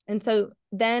so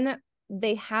then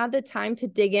they had the time to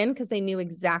dig in because they knew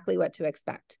exactly what to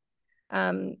expect.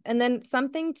 And then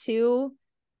something too,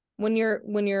 when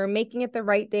you're making it the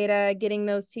right data, getting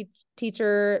those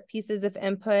teacher pieces of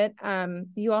input,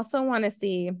 you also want to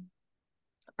see,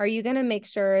 are you going to make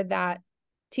sure that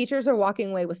teachers are walking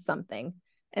away with something?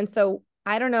 And so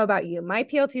I don't know about you, my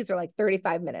PLTs are like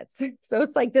 35 minutes. So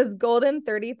it's like this golden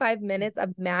 35 minutes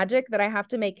of magic that I have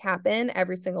to make happen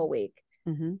every single week.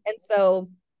 And so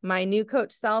my new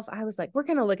coach self, I was like, we're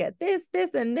going to look at this,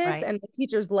 this, and this. Right. And the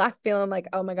teachers left feeling like,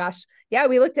 oh my gosh, yeah,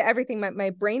 we looked at everything. My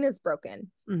brain is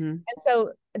broken. And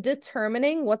so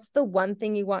determining what's the one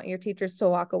thing you want your teachers to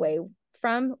walk away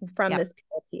from this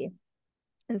PLT.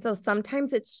 And so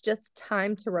sometimes it's just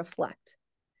time to reflect,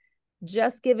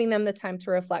 just giving them the time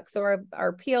to reflect. So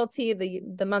our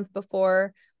PLT, the month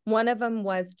before, one of them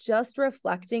was just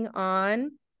reflecting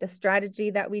on the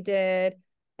strategy that we did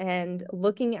and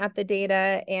looking at the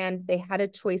data, and they had a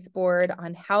choice board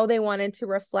on how they wanted to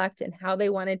reflect and how they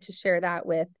wanted to share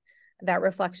that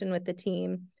reflection with the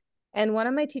team. And one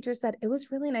of my teachers said, it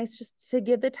was really nice just to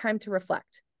give the time to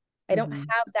reflect. I don't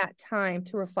have that time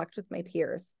to reflect with my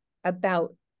peers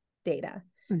about data.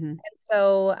 And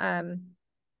so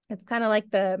it's kind of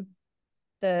like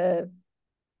the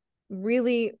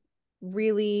really,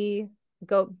 really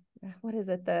go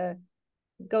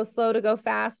slow to go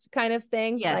fast kind of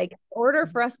thing. Yes. Like in order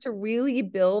for us to really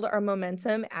build our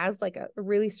momentum as like a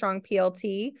really strong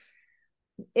PLT,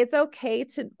 it's okay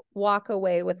to walk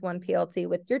away with one PLT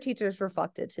with your teachers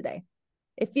reflected today.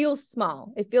 It feels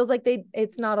small. It feels like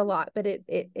it's not a lot, but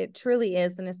it truly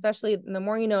is. And especially the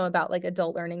more you know about like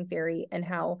adult learning theory and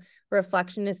how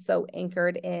reflection is so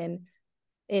anchored in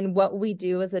what we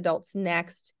do as adults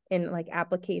next in like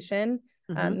application,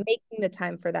 making the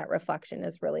time for that reflection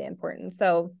is really important.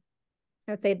 So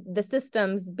I'd say the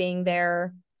systems being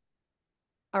there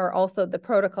are also the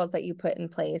protocols that you put in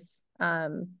place.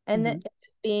 And then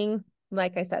just being,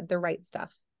 like I said, the right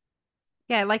stuff.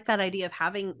 Yeah, I like that idea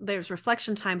of there's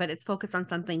reflection time, but it's focused on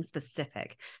something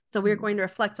specific. So we're going to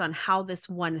reflect on how this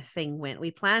one thing went.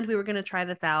 We planned we were going to try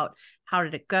this out. How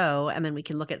did it go? And then we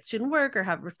can look at student work or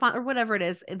have response or whatever it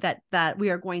is that we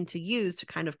are going to use to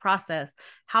kind of process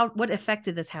what effect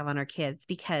did this have on our kids?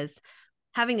 Because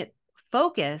having it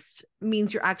focused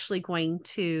means you're actually going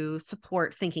to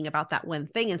support thinking about that one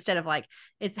thing instead of like,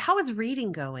 how is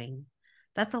reading going?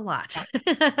 That's a lot.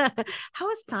 How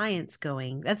is science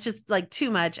going? That's just like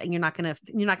too much. And you're not going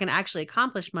to actually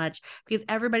accomplish much because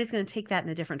everybody's going to take that in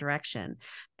a different direction.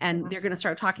 And they're going to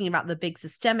start talking about the big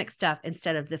systemic stuff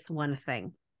instead of this one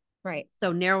thing. Right.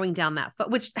 So narrowing down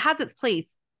which has its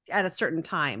place at a certain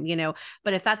time,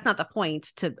 but if that's not the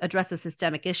point to address the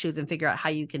systemic issues and figure out how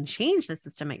you can change the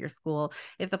system at your school,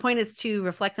 if the point is to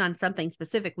reflect on something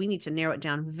specific, we need to narrow it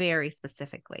down very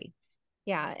specifically.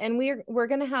 Yeah. And we're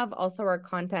going to have also our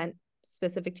content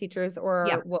specific teachers or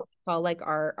what we call like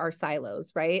our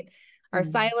silos, right? Our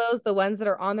silos, the ones that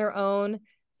are on their own.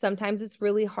 Sometimes it's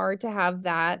really hard to have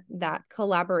that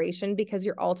collaboration because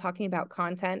you're all talking about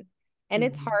content and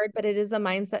it's hard, but it is a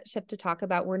mindset shift to talk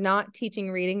about. We're not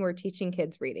teaching reading. We're teaching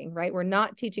kids reading, right? We're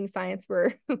not teaching science.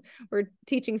 We're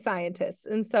teaching scientists.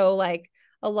 And so like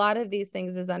a lot of these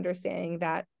things is understanding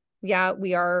that,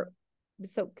 we are.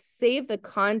 So save the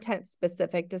content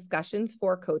specific discussions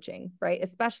for coaching, right?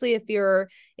 Especially if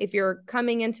you're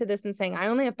coming into this and saying, I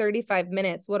only have 35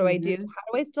 minutes. What do I do?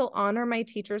 How do I still honor my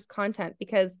teacher's content?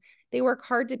 Because they work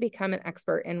hard to become an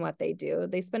expert in what they do.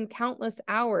 They spend countless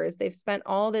hours. They've spent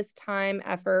all this time,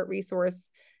 effort, resource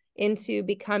into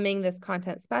becoming this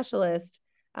content specialist.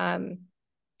 And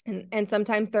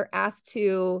sometimes they're asked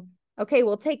to, okay,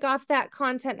 we'll take off that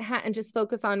content hat and just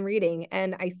focus on reading.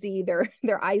 And I see their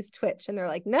eyes twitch and they're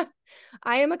like, no,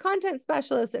 I am a content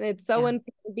specialist. And it's so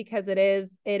important because it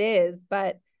is,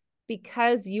 but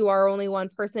because you are only one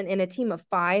person in a team of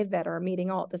 5 that are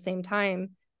meeting all at the same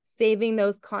time, saving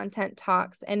those content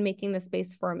talks and making the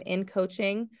space for them in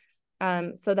coaching.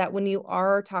 So that when you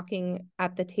are talking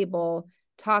at the table,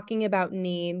 talking about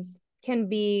needs can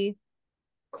be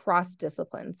cross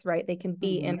disciplines, right? They can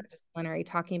be interdisciplinary,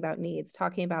 talking about needs,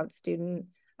 talking about student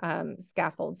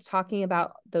scaffolds, talking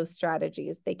about those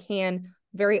strategies. They can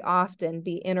very often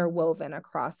be interwoven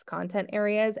across content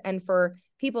areas. And for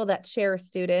people that share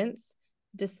students,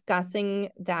 discussing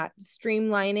that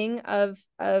streamlining of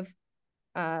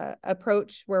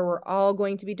approach where we're all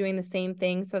going to be doing the same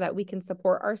thing so that we can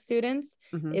support our students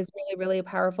is really, really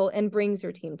powerful and brings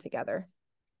your team together.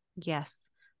 Yes.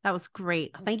 That was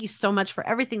great. Thank you so much for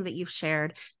everything that you've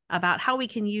shared. about how we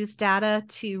can use data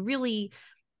to really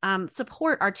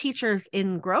support our teachers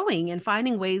in growing and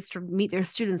finding ways to meet their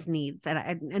students' needs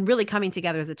and really coming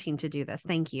together as a team to do this.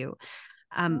 Thank you.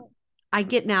 I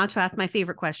get now to ask my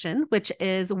favorite question, which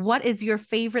is, what is your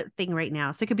favorite thing right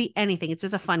now? So it could be anything. It's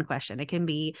just a fun question. It can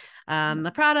be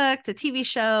a product, a TV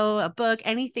show, a book,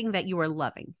 anything that you are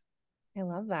loving. I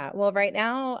love that. Well, right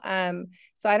now,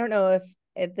 so I don't know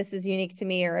if this is unique to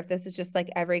me or if this is just like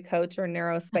every coach or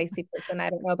neurospicy person, I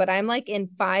don't know, but I'm like in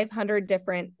 500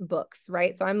 different books,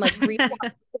 right? So I'm like 3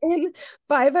 in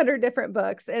 500 different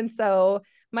books. And so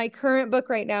my current book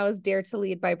right now is Dare to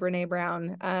Lead by Brené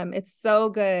Brown. It's so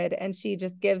good. And she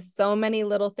just gives so many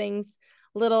little things,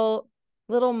 little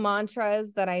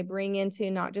mantras that I bring into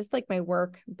not just like my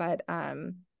work, but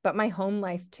my home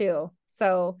life too.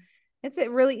 So it's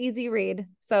a really easy read.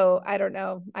 So I don't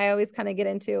know. I always kind of get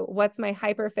into what's my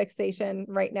hyper fixation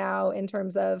right now in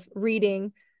terms of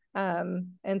reading.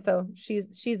 And so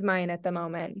she's mine at the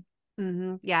moment.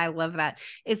 Mm-hmm. Yeah, I love that.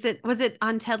 Was it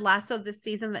on Ted Lasso this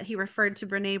season that he referred to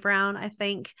Brené Brown? I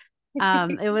think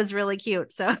it was really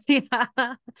cute. So yeah.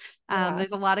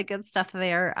 There's a lot of good stuff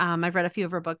there. I've read a few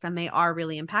of her books and they are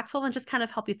really impactful and just kind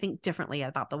of help you think differently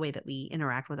about the way that we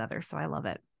interact with others. So I love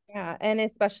it. Yeah. And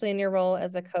especially in your role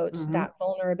as a coach, that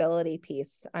vulnerability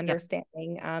piece,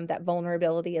 understanding that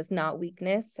vulnerability is not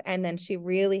weakness. And then she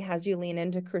really has you lean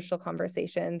into crucial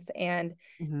conversations and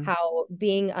how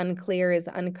being unclear is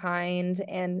unkind.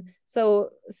 And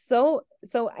so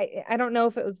I don't know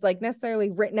if it was like necessarily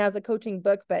written as a coaching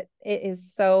book, but it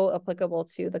is so applicable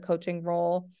to the coaching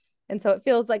role. And so it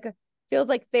feels like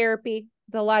therapy,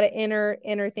 a lot of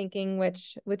inner thinking,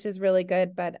 which is really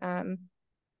good. But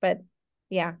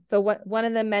yeah. So one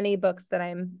of the many books that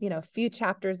I'm, a few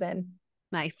chapters in.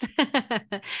 Nice.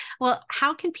 Well,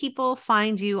 how can people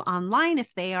find you online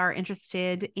if they are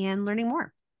interested in learning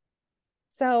more?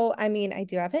 So, I mean, I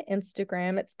do have an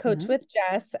Instagram. It's Coach with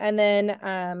Jess. And then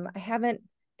I haven't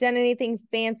done anything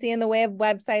fancy in the way of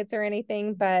websites or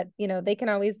anything, but they can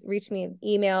always reach me an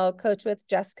email,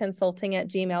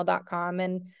 coachwithjessconsulting@gmail.com.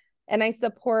 And I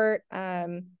support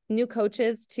new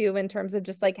coaches too, in terms of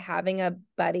just like having a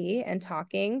buddy and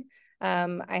talking.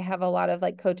 I have a lot of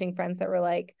like coaching friends that were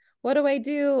like, what do I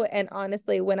do? And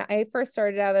honestly, when I first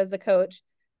started out as a coach,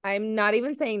 I'm not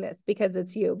even saying this because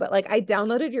it's you, but like I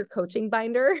downloaded your coaching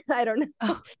binder. I don't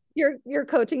know. Your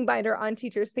coaching binder on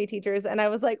Teachers Pay Teachers. And I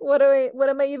was like, what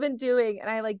am I even doing? And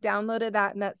I like downloaded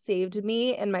that and that saved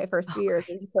me in my first few years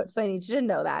as a coach. So I need you to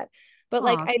know that. But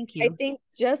like, I think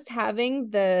just having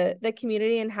the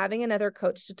community and having another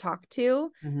coach to talk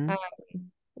to,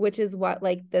 which is what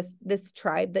like this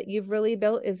tribe that you've really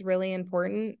built is really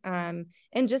important. And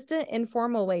just an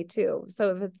informal way too.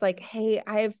 So if it's like, hey,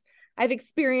 I've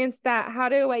experienced that. How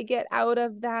do I get out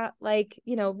of that? Like,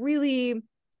 really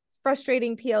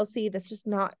frustrating PLC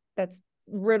that's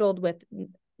riddled with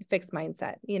fixed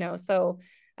mindset, so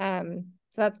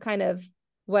that's kind of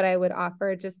what I would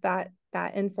offer, just that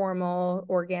informal,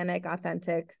 organic,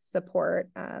 authentic support,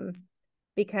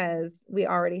 because we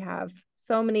already have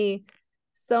so many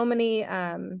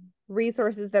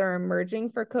resources that are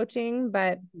emerging for coaching,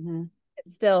 but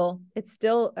it's still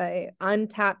a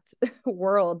untapped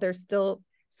world. There's still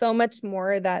so much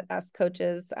more that us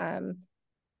coaches,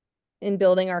 in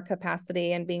building our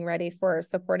capacity and being ready for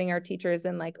supporting our teachers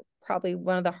in like probably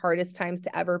one of the hardest times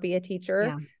to ever be a teacher.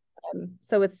 Yeah.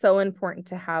 So it's so important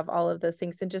to have all of those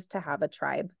things and just to have a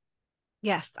tribe.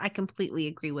 Yes, I completely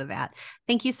agree with that.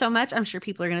 Thank you so much. I'm sure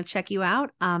people are going to check you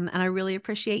out. And I really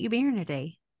appreciate you being here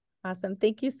today. Awesome.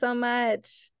 Thank you so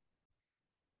much.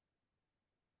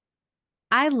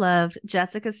 I loved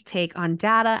Jessica's take on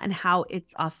data and how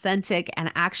it's authentic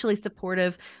and actually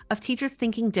supportive of teachers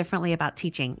thinking differently about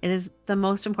teaching. It is the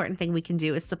most important thing we can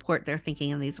do is support their thinking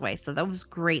in these ways. So that was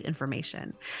great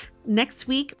information. Next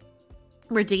week,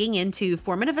 we're digging into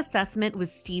formative assessment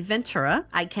with Steve Ventura.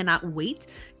 I cannot wait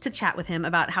to chat with him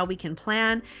about how we can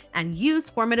plan and use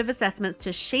formative assessments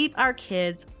to shape our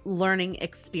kids' learning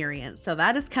experience. So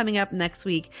that is coming up next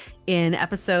week in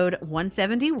episode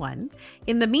 171.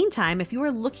 In the meantime, if you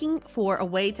are looking for a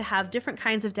way to have different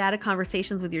kinds of data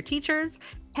conversations with your teachers,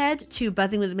 head to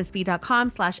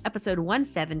buzzingwithmissb.com/episode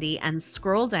 170 and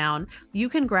scroll down. You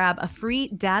can grab a free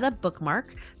data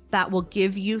bookmark that will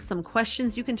give you some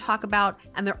questions you can talk about.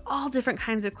 And they're all different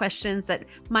kinds of questions that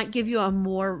might give you a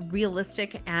more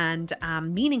realistic and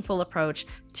meaningful approach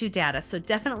to data. So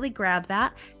definitely grab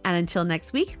that. And until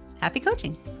next week, happy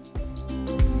coaching.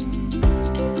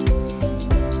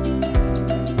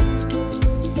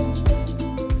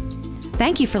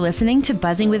 Thank you for listening to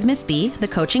Buzzing with Miss B, the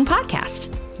coaching podcast.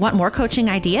 Want more coaching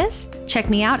ideas? Check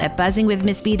me out at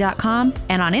buzzingwithmissb.com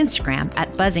and on Instagram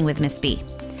at buzzingwithmissb.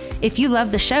 If you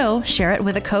love the show, share it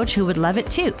with a coach who would love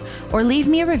it too, or leave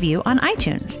me a review on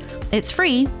iTunes. It's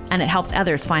free and it helps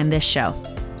others find this show.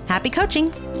 Happy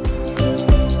coaching!